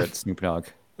favorite, Snoop Dogg.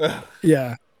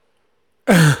 Yeah.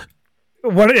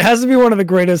 It has to be one of the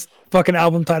greatest fucking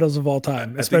album titles of all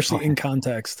time, especially in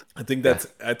context. I think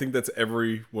that's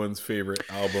everyone's favorite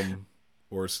album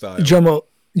or style. Jomo,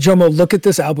 look at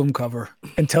this album cover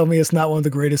and tell me it's not one of the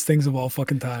greatest things of all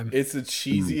fucking time. It's the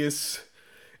cheesiest.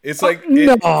 It's like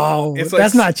that's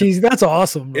like, not cheesy. That's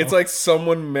awesome. Bro. It's like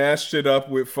someone mashed it up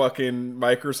with fucking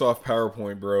Microsoft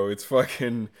PowerPoint, bro. It's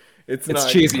fucking. It's not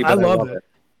cheesy. I love it.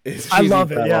 It's I cheesy,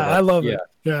 love it. but Yeah, I love Yeah. it.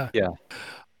 Yeah. Yeah.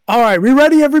 All right, we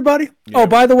ready, everybody? Yeah. Oh,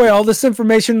 by the way, all this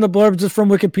information in the blurbs is from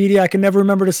Wikipedia. I can never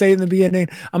remember to say it in the beginning.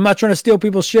 I'm not trying to steal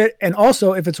people's shit. And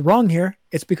also, if it's wrong here,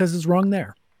 it's because it's wrong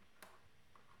there.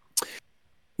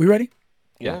 We ready?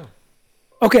 Yeah.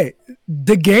 Okay,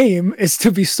 The Game is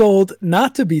to be sold,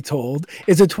 not to be told.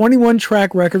 It's a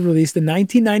 21-track record released in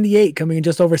 1998, coming in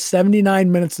just over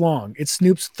 79 minutes long. It's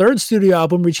Snoop's third studio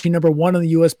album, reaching number 1 on the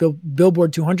U.S.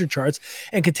 Billboard 200 charts,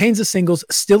 and contains the singles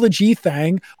Still a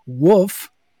G-Thang,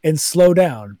 Woof, and Slow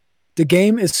Down. The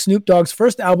Game is Snoop Dogg's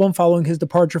first album following his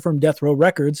departure from Death Row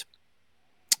Records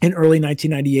in early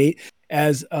 1998,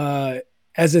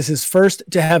 as is his first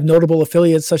to have notable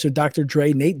affiliates such as Dr.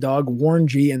 Dre, Nate Dogg, Warren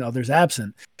G, and others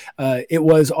absent. It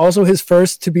was also his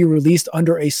first to be released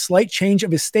under a slight change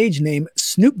of his stage name,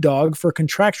 Snoop Dogg, for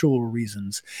contractual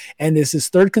reasons, and is his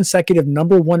third consecutive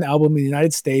 #1 album in the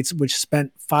United States, which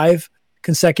spent 5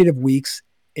 consecutive weeks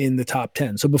in the top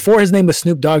 10. So before his name was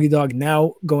Snoop Doggy Dogg,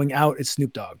 now going out, it's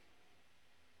Snoop Dogg.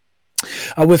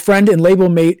 With friend and label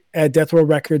mate at Death Row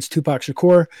Records, Tupac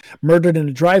Shakur, murdered in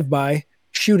a drive-by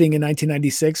shooting in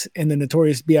 1996 and the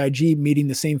Notorious B.I.G. meeting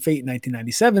the same fate in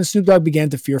 1997, Snoop Dogg began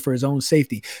to fear for his own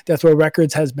safety. Death Row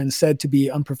Records has been said to be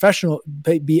an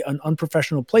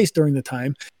unprofessional place during the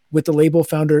time, with the label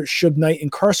founder Suge Knight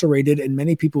incarcerated and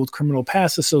many people with criminal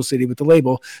pasts associated with the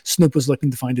label. Snoop was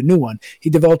looking to find a new one. He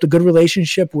developed a good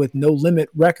relationship with the No Limit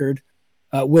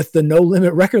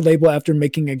record label after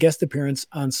making a guest appearance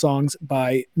on songs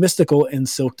by Mystical and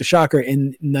Silk the Shocker.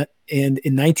 And in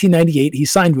 1998, he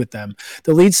signed with them.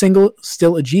 The lead single,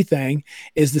 Still a G-Thang,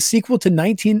 is the sequel to the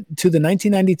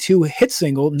 1992 hit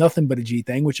single, Nothing But a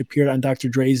G-Thang, which appeared on Dr.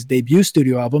 Dre's debut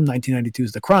studio album,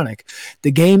 1992's The Chronic.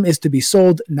 The Game is to be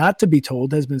sold, not to be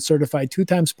told, has been certified 2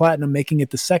 times platinum, making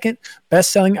it the second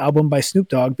best-selling album by Snoop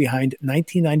Dogg behind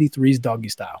 1993's Doggy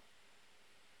Style.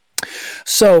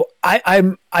 So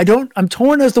I'm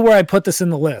torn as to where I put this in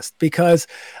the list because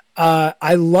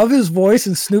I love his voice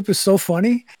and Snoop is so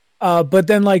funny. But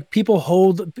then like people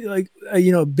hold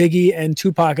Biggie and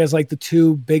Tupac as like the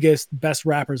 2 biggest, best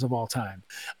rappers of all time.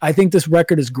 I think this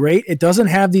record is great. It doesn't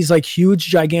have these like huge,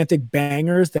 gigantic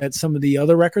bangers that some of the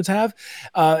other records have,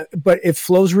 but it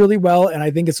flows really well. And I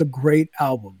think it's a great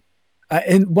album.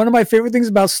 And one of my favorite things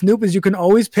about Snoop is you can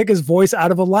always pick his voice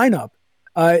out of a lineup.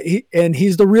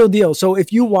 He's the real deal. So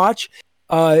if you watch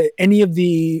any of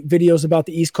the videos about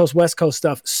the East Coast, West Coast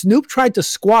stuff, Snoop tried to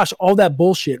squash all that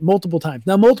bullshit multiple times.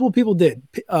 Now, multiple people did.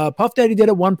 Puff Daddy did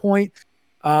at one point.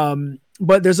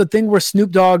 But there's a thing where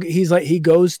Snoop Dogg,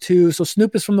 so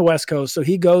Snoop is from the West Coast. So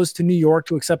he goes to New York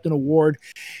to accept an award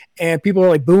and people are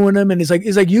like booing him. And he's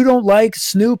like, you don't like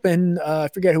Snoop. And I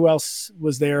forget who else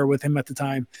was there with him at the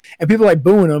time. And people are like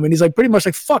booing him. And he's like, pretty much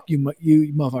like, fuck you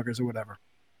motherfuckers or whatever.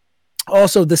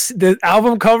 Also, the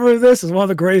album cover of this is one of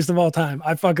the greatest of all time.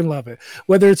 I fucking love it.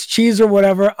 Whether it's cheese or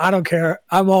whatever, I don't care.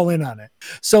 I'm all in on it.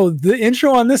 So the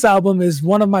intro on this album is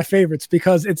one of my favorites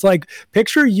because it's like,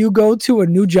 picture you go to a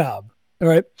new job. All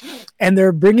right. And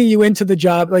they're bringing you into the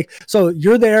job. Like, so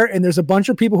you're there and there's a bunch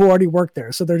of people who already work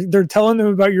there. So they're telling them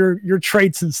about your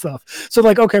traits and stuff. So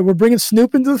like, okay, we're bringing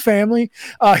Snoop into the family.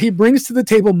 He brings to the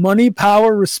table money,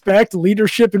 power, respect,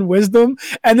 leadership, and wisdom.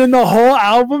 And then the whole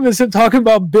album is him talking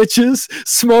about bitches,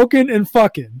 smoking, and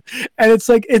fucking. And it's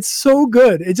like, it's so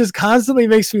good. It just constantly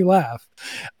makes me laugh.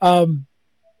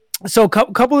 So a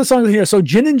couple of songs in here. So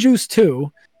Gin and Juice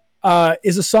 2.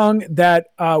 Is a song that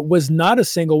was not a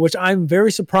single, which I'm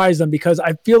very surprised on because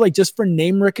I feel like just for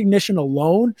name recognition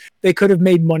alone, they could have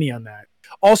made money on that.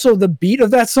 Also, the beat of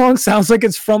that song sounds like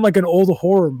it's from like an old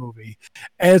horror movie,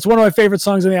 and it's one of my favorite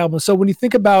songs on the album. So when you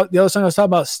think about the other song I was talking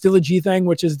about, "Still a G Thing,"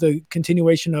 which is the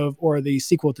continuation of or the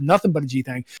sequel to "Nothing But a G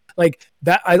Thing," like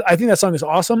that, I think that song is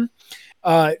awesome.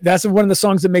 That's one of the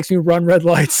songs that makes me run red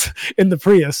lights in the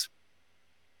Prius.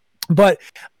 But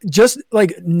just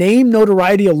like name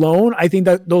notoriety alone, I think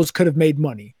that those could have made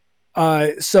money.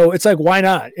 So it's like, why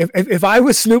not? If I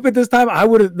was Snoop at this time, I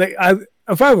would have.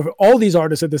 If I were all these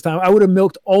artists at this time, I would have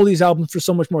milked all these albums for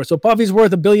so much more. So Puffy's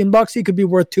worth $1 billion. He could be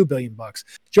worth $2 billion.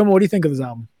 Jomo, what do you think of this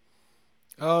album?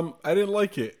 I didn't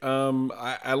like it.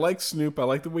 I like Snoop. I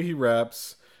like the way he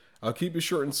raps. I'll keep it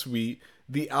short and sweet.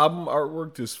 The album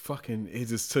artwork just it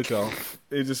just took off.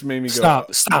 It just made me go.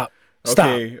 Stop.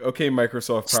 Okay,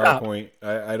 Microsoft PowerPoint.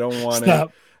 I don't want it.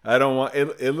 I don't want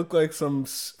it. It looked like some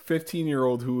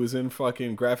 15-year-old who was in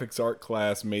fucking graphics art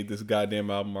class made this goddamn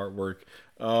album artwork.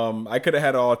 I could have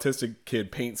had an autistic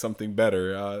kid paint something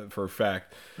better, for a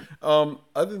fact. Other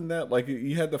than that, like,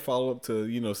 you had the follow up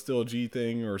to, Still a G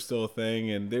Thing or Still a Thing,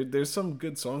 and there's some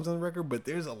good songs on the record, but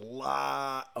there's a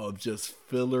lot of just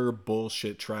filler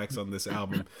bullshit tracks on this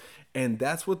album. And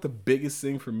that's what the biggest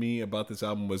thing for me about this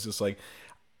album was, just like,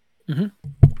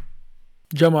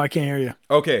 Jomo, I can't hear you.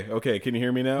 Okay. Can you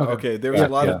hear me now? Okay. There were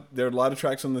a lot of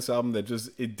tracks on this album that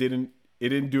just it didn't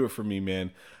do it for me,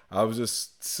 man. I was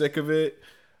just sick of it.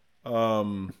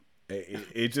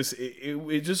 It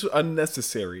just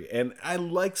unnecessary. And I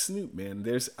like Snoop, man.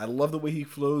 I love the way he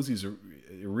flows. He's a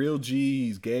real G.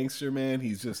 He's gangster, man.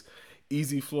 He's just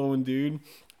easy flowing dude.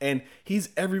 And he's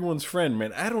everyone's friend,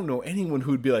 man. I don't know anyone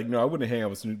who'd be like, no, I wouldn't hang out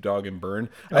with Snoop Dogg and Burn.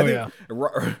 I think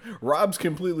Rob's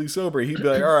completely sober. He'd be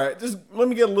like, all right, just let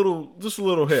me get a little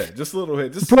hit.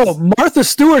 Bro, Martha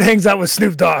Stewart hangs out with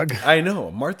Snoop Dogg. I know.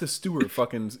 Martha Stewart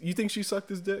fucking, you think she sucked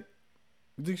his dick?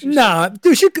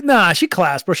 She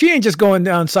class, bro. She ain't just going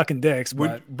down sucking dicks.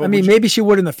 But maybe she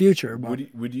would in the future.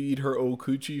 But. Would you eat her old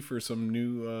coochie for some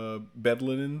new bed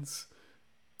linens?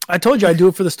 I told you I'd do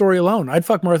it for the story alone. I'd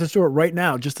fuck Martha Stewart right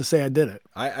now just to say I did it.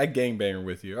 I gangbang her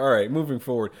with you. All right, moving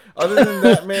forward. Other than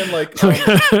that, man, like,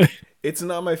 it's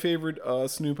not my favorite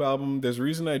Snoop album. There's a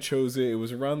reason I chose it. It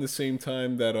was around the same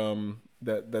time that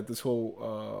that this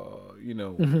whole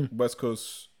West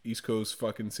Coast, East Coast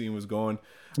fucking scene was going.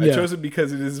 I chose it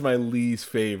because it is my least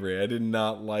favorite. I did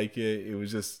not like it. It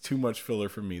was just too much filler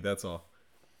for me. That's all.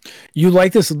 You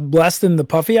like this less than the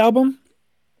Puffy album?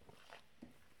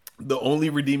 The only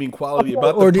redeeming quality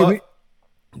about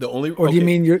you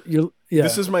mean you're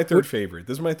This is my third favorite.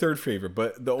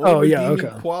 But the only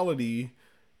redeeming quality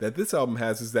that this album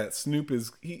has is that Snoop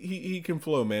is he can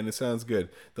flow, man. It sounds good.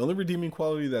 The only redeeming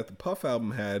quality that the Puff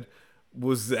album had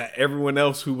was that everyone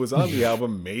else who was on the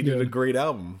album made it a great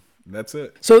album. That's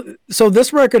it. So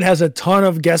this record has a ton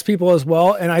of guest people as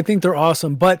well, and I think they're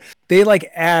awesome. But they like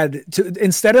add to,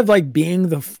 instead of like being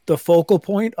the focal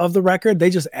point of the record, they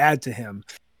just add to him.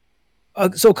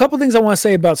 So a couple things I want to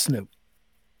say about Snoop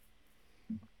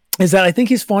is that I think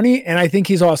he's funny and I think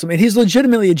he's awesome and he's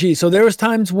legitimately a G. So there was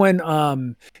times when,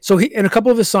 he in a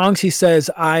couple of his songs, he says,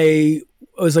 I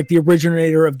was like the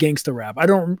originator of gangsta rap. I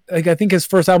think his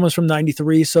first album was from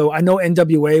 93. So I know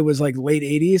NWA was like late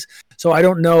 80s. So I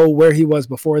don't know where he was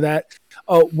before that.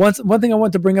 Oh, one thing I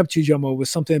wanted to bring up to you, Jomo, was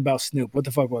something about Snoop. What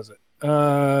the fuck was it?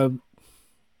 I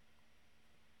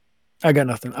got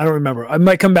nothing. I don't remember. I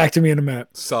might come back to me in a minute.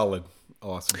 Solid.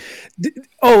 Awesome.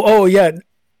 Oh yeah,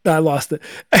 I lost it.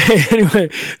 Anyway,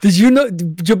 did you know?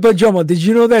 But Jomo, did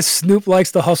you know that Snoop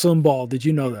likes to hustle and ball? Did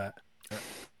you know that?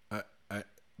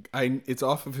 It's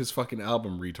off of his fucking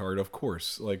album, retard. Of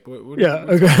course. Like what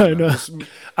okay, I know.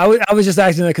 I was just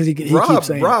asking that because he keeps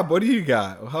saying. Rob, what do you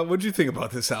got? What do you think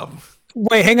about this album?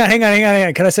 Wait, hang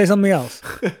on. Can I say something else?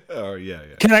 Oh yeah.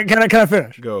 Can I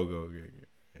finish? Go. Yeah.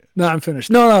 No, I'm finished.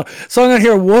 No. Song on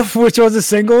here, Wolf, which was a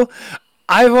single.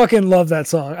 I fucking love that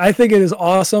song. I think it is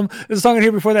awesome. There's a song in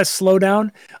here before that, Slow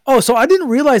Down. Oh, so I didn't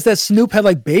realize that Snoop had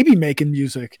like baby making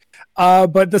music.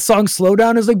 But the song Slow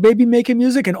Down is like baby making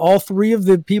music, and all three of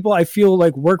the people I feel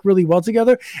like work really well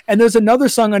together. And there's another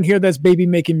song on here that's baby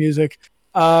making music,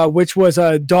 which was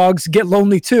Dogs Get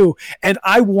Lonely Too. And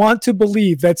I want to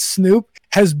believe that Snoop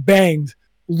has banged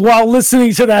while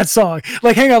listening to that song.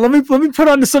 Like, hang on, let me put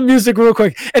on some music real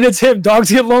quick. And it's him,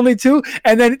 Dogs Get Lonely Too.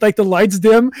 And then like the lights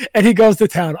dim and he goes to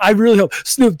town. I really hope.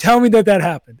 Snoop, tell me that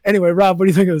happened. Anyway, Rob, what do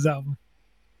you think of this album?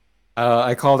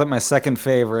 I called it my second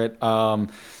favorite. In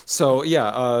Straight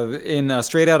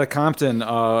Outta Compton,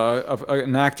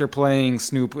 an actor playing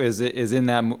Snoop is in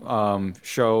that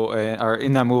show or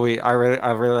in that movie. I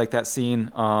really like that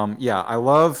scene. I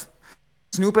love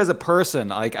Snoop as a person.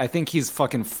 Like, I think he's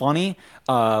fucking funny.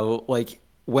 Like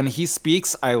when he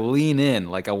speaks, I lean in.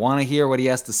 Like I want to hear what he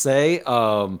has to say.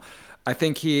 I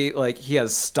think he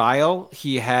has style.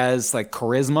 He has like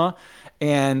charisma.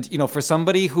 And, for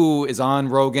somebody who is on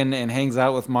Rogan and hangs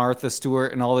out with Martha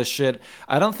Stewart and all this shit,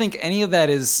 I don't think any of that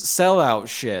is sellout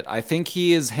shit. I think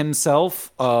he is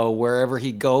himself wherever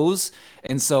he goes.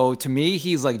 And so to me,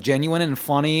 he's like genuine and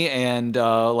funny. And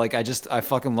I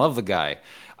fucking love the guy.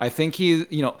 I think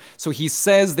so he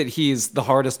says that he's the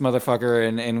hardest motherfucker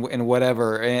and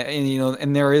whatever.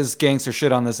 And there is gangster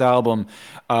shit on this album.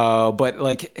 But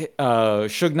like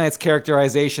Suge Knight's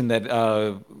characterization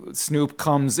that Snoop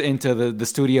comes into the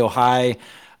studio high,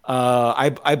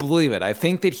 I believe it. I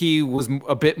think that he was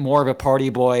a bit more of a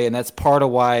party boy, and that's part of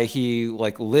why he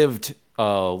like lived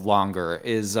longer.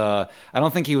 I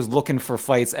don't think he was looking for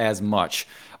fights as much.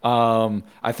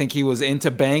 I think he was into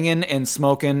banging and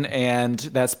smoking, and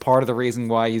that's part of the reason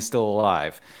why he's still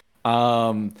alive.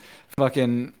 So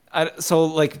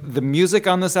like the music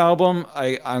on this album,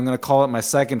 I'm gonna call it my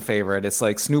second favorite. It's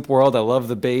like Snoop World. I love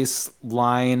the bass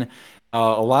line. A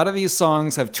lot of these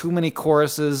songs have too many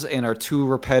choruses and are too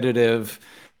repetitive,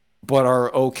 but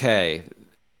are okay.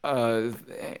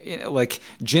 Like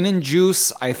Gin and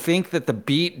Juice, I think that the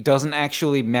beat doesn't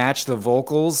actually match the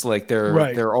vocals. Like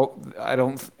I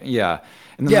don't. Yeah.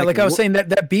 And then like I was saying,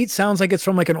 that beat sounds like it's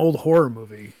from like an old horror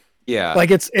movie. Yeah.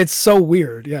 Like it's so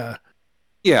weird. Yeah.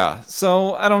 Yeah,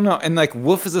 so I don't know, and like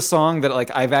 "Woof" is a song that like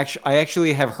I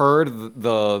actually have heard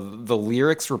the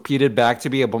lyrics repeated back to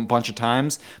me a bunch of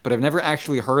times, but I've never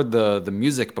actually heard the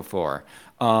music before.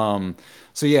 So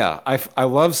yeah, I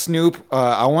love Snoop.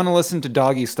 I want to listen to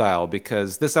Doggy Style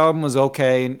because this album was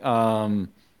okay.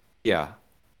 Yeah,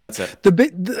 that's it.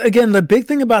 The big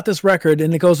thing about this record,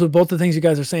 and it goes with both the things you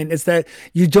guys are saying, is that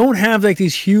you don't have like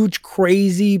these huge,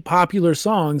 crazy, popular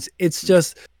songs. It's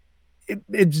just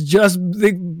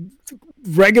the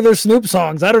regular Snoop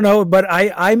songs. I don't know, but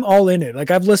I'm all in it.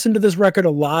 Like I've listened to this record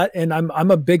a lot, and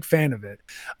I'm a big fan of it.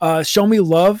 Show Me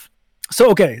Love.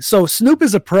 So Snoop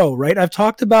is a pro, right? I've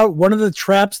talked about one of the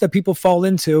traps that people fall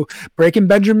into. Breaking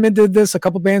Benjamin did this. A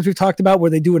couple bands we've talked about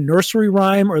where they do a nursery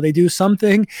rhyme or they do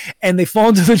something and they fall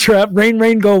into the trap. Rain,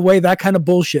 rain, go away. That kind of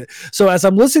bullshit. So as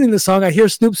I'm listening to the song, I hear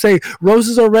Snoop say,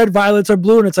 "Roses are red, violets are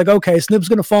blue," and it's like, okay, Snoop's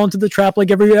gonna fall into the trap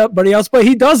like everybody else, but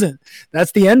he doesn't.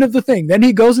 That's the end of the thing. Then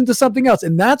he goes into something else,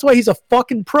 and that's why he's a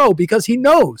fucking pro, because he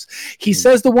knows. He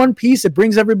says the one piece, it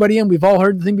brings everybody in. We've all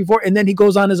heard the thing before, and then he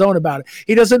goes on his own about it.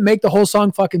 He doesn't make the whole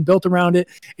song fucking built around it.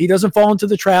 He doesn't fall into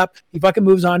the trap. He fucking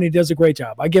moves on. He does a great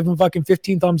job. I give him fucking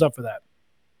 15 thumbs up for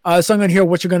that. Song on here,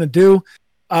 What You're Gonna Do.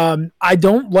 I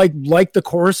don't like the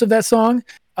chorus of that song,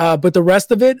 but the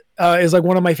rest of it is like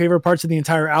one of my favorite parts of the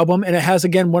entire album. And it has,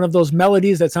 again, one of those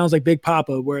melodies that sounds like Big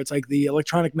Papa, where it's like the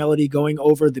electronic melody going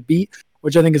over the beat,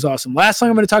 which I think is awesome. Last song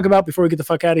I'm going to talk about before we get the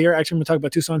fuck out of here. Actually, I'm going to talk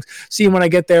about two songs. See when I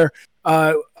get there.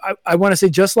 I want to say,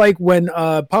 just like when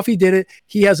Puffy did it,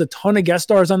 he has a ton of guest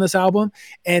stars on this album,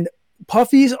 and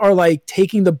Puffy's are like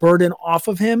taking the burden off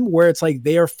of him, where it's like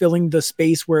they are filling the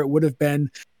space where it would have been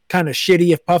kind of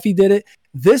shitty if Puffy did it.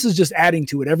 This is just adding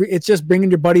to it. It's just bringing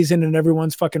your buddies in and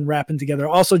everyone's fucking rapping together.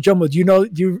 Also, Jumbo, do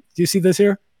you see this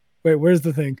here? Wait, where's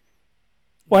the thing?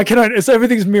 Why can I?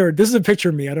 Everything's mirrored. This is a picture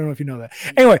of me. I don't know if you know that.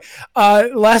 Anyway,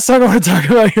 last song I want to talk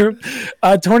about here,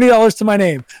 $20 to My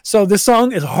Name. So this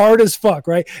song is hard as fuck,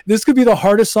 right? This could be the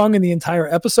hardest song in the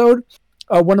entire episode.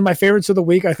 One of my favorites of the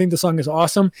week. I think the song is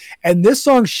awesome. And this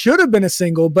song should have been a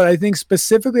single, but I think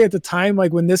specifically at the time,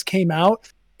 like when this came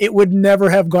out, it would never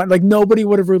have gone, like nobody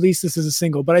would have released this as a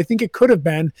single, but I think it could have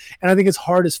been. And I think it's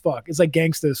hard as fuck. It's like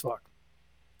gangsta as fuck.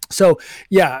 So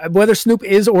yeah, whether Snoop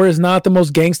is or is not the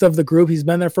most gangsta of the group, he's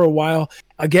been there for a while.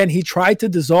 Again, he tried to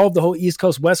dissolve the whole East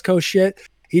Coast, West Coast shit.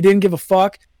 He didn't give a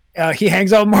fuck. He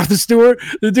hangs out with Martha Stewart.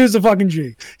 The dude's a fucking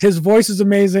G. His voice is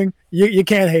amazing. You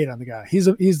can't hate on the guy. He's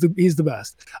the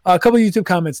best. A couple of YouTube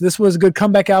comments. This was a good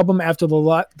comeback album after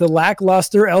the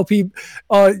lackluster LP.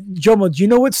 Jomo, do you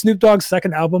know what Snoop Dogg's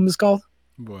second album is called?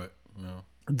 What? No.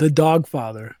 The Dog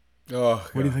Father. Oh,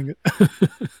 what do you think?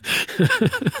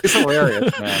 It's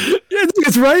hilarious, man.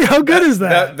 It's right. How good is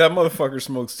that? That motherfucker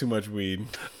smokes too much weed,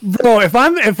 bro. If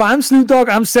I'm Snoop Dogg,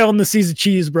 I'm selling the C's of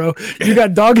cheese, bro. You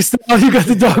got Doggy Style, you got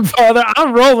the Dog Father.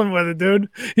 I'm rolling with it, dude.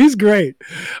 He's great.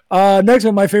 Next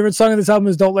one, my favorite song of this album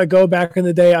is "Don't Let Go." Back in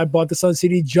the day, I bought the Sun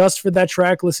CD just for that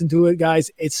track. Listen to it, guys.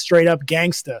 It's straight up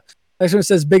gangsta. Next one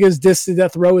says, "Biggest diss to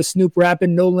death row is Snoop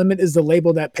rapping. No Limit is the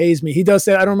label that pays me." He does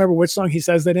say, I don't remember which song he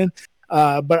says that in.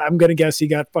 But I'm going to guess he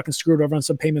got fucking screwed over on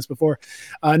some payments before.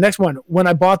 Next one. When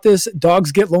I bought this,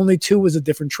 Dogs Get Lonely 2 was a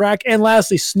different track. And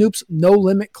lastly, Snoop's No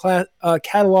Limit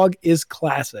catalog is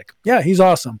classic. Yeah, he's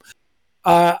awesome.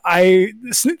 I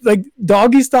like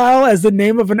Doggy Style as the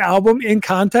name of an album in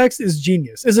context is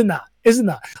genius. Is it not? Is it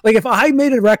not? Like if I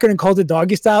made a record and called it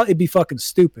Doggy Style, it'd be fucking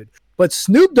stupid. But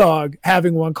Snoop Dogg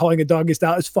having one calling it Doggy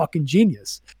Style is fucking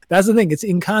genius. That's the thing. It's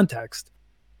in context.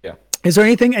 Yeah. Is there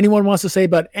anything anyone wants to say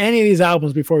about any of these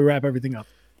albums before we wrap everything up?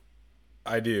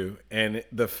 I do. And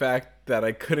the fact that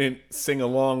I couldn't sing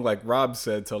along like Rob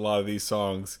said to a lot of these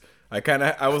songs,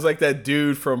 I was like that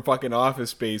dude from fucking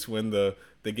Office Space when the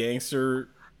gangster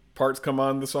parts come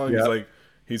on the song. Yep. He's like,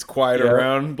 he's quiet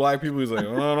around black people. He's like,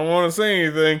 oh, I don't want to say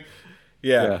anything.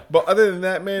 Yeah. But other than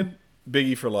that, man,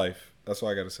 Biggie for life. That's all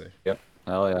I got to say. Yep.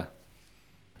 Hell yeah.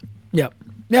 Yep.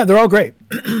 Yeah, they're all great.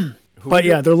 But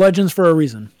yeah, they're legends for a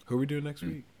reason. Who are we doing next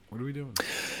week? What are we doing?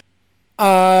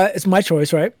 It's my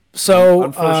choice, right? So,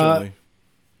 unfortunately.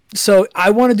 So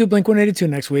I want to do Blink-182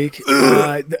 next week.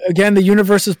 Again, the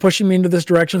universe is pushing me into this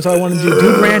direction, so I want to do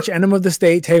Dude Ranch, Enema of the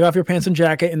State, Take Off Your Pants and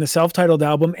Jacket in the self-titled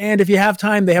album. And if you have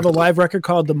time, they have a live record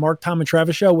called The Mark, Tom, and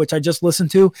Travis Show, which I just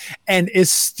listened to, and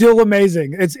is still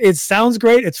amazing. It sounds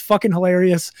great. It's fucking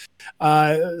hilarious.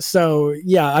 So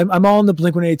yeah, I'm all on the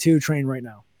Blink-182 train right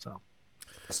now. So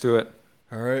let's do it.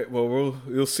 All right. Well,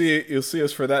 you'll see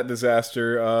us for that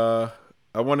disaster.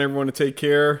 I want everyone to take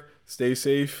care. Stay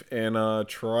safe and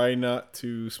try not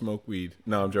to smoke weed.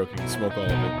 No, I'm joking. Smoke all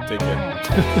of it. Take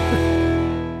care.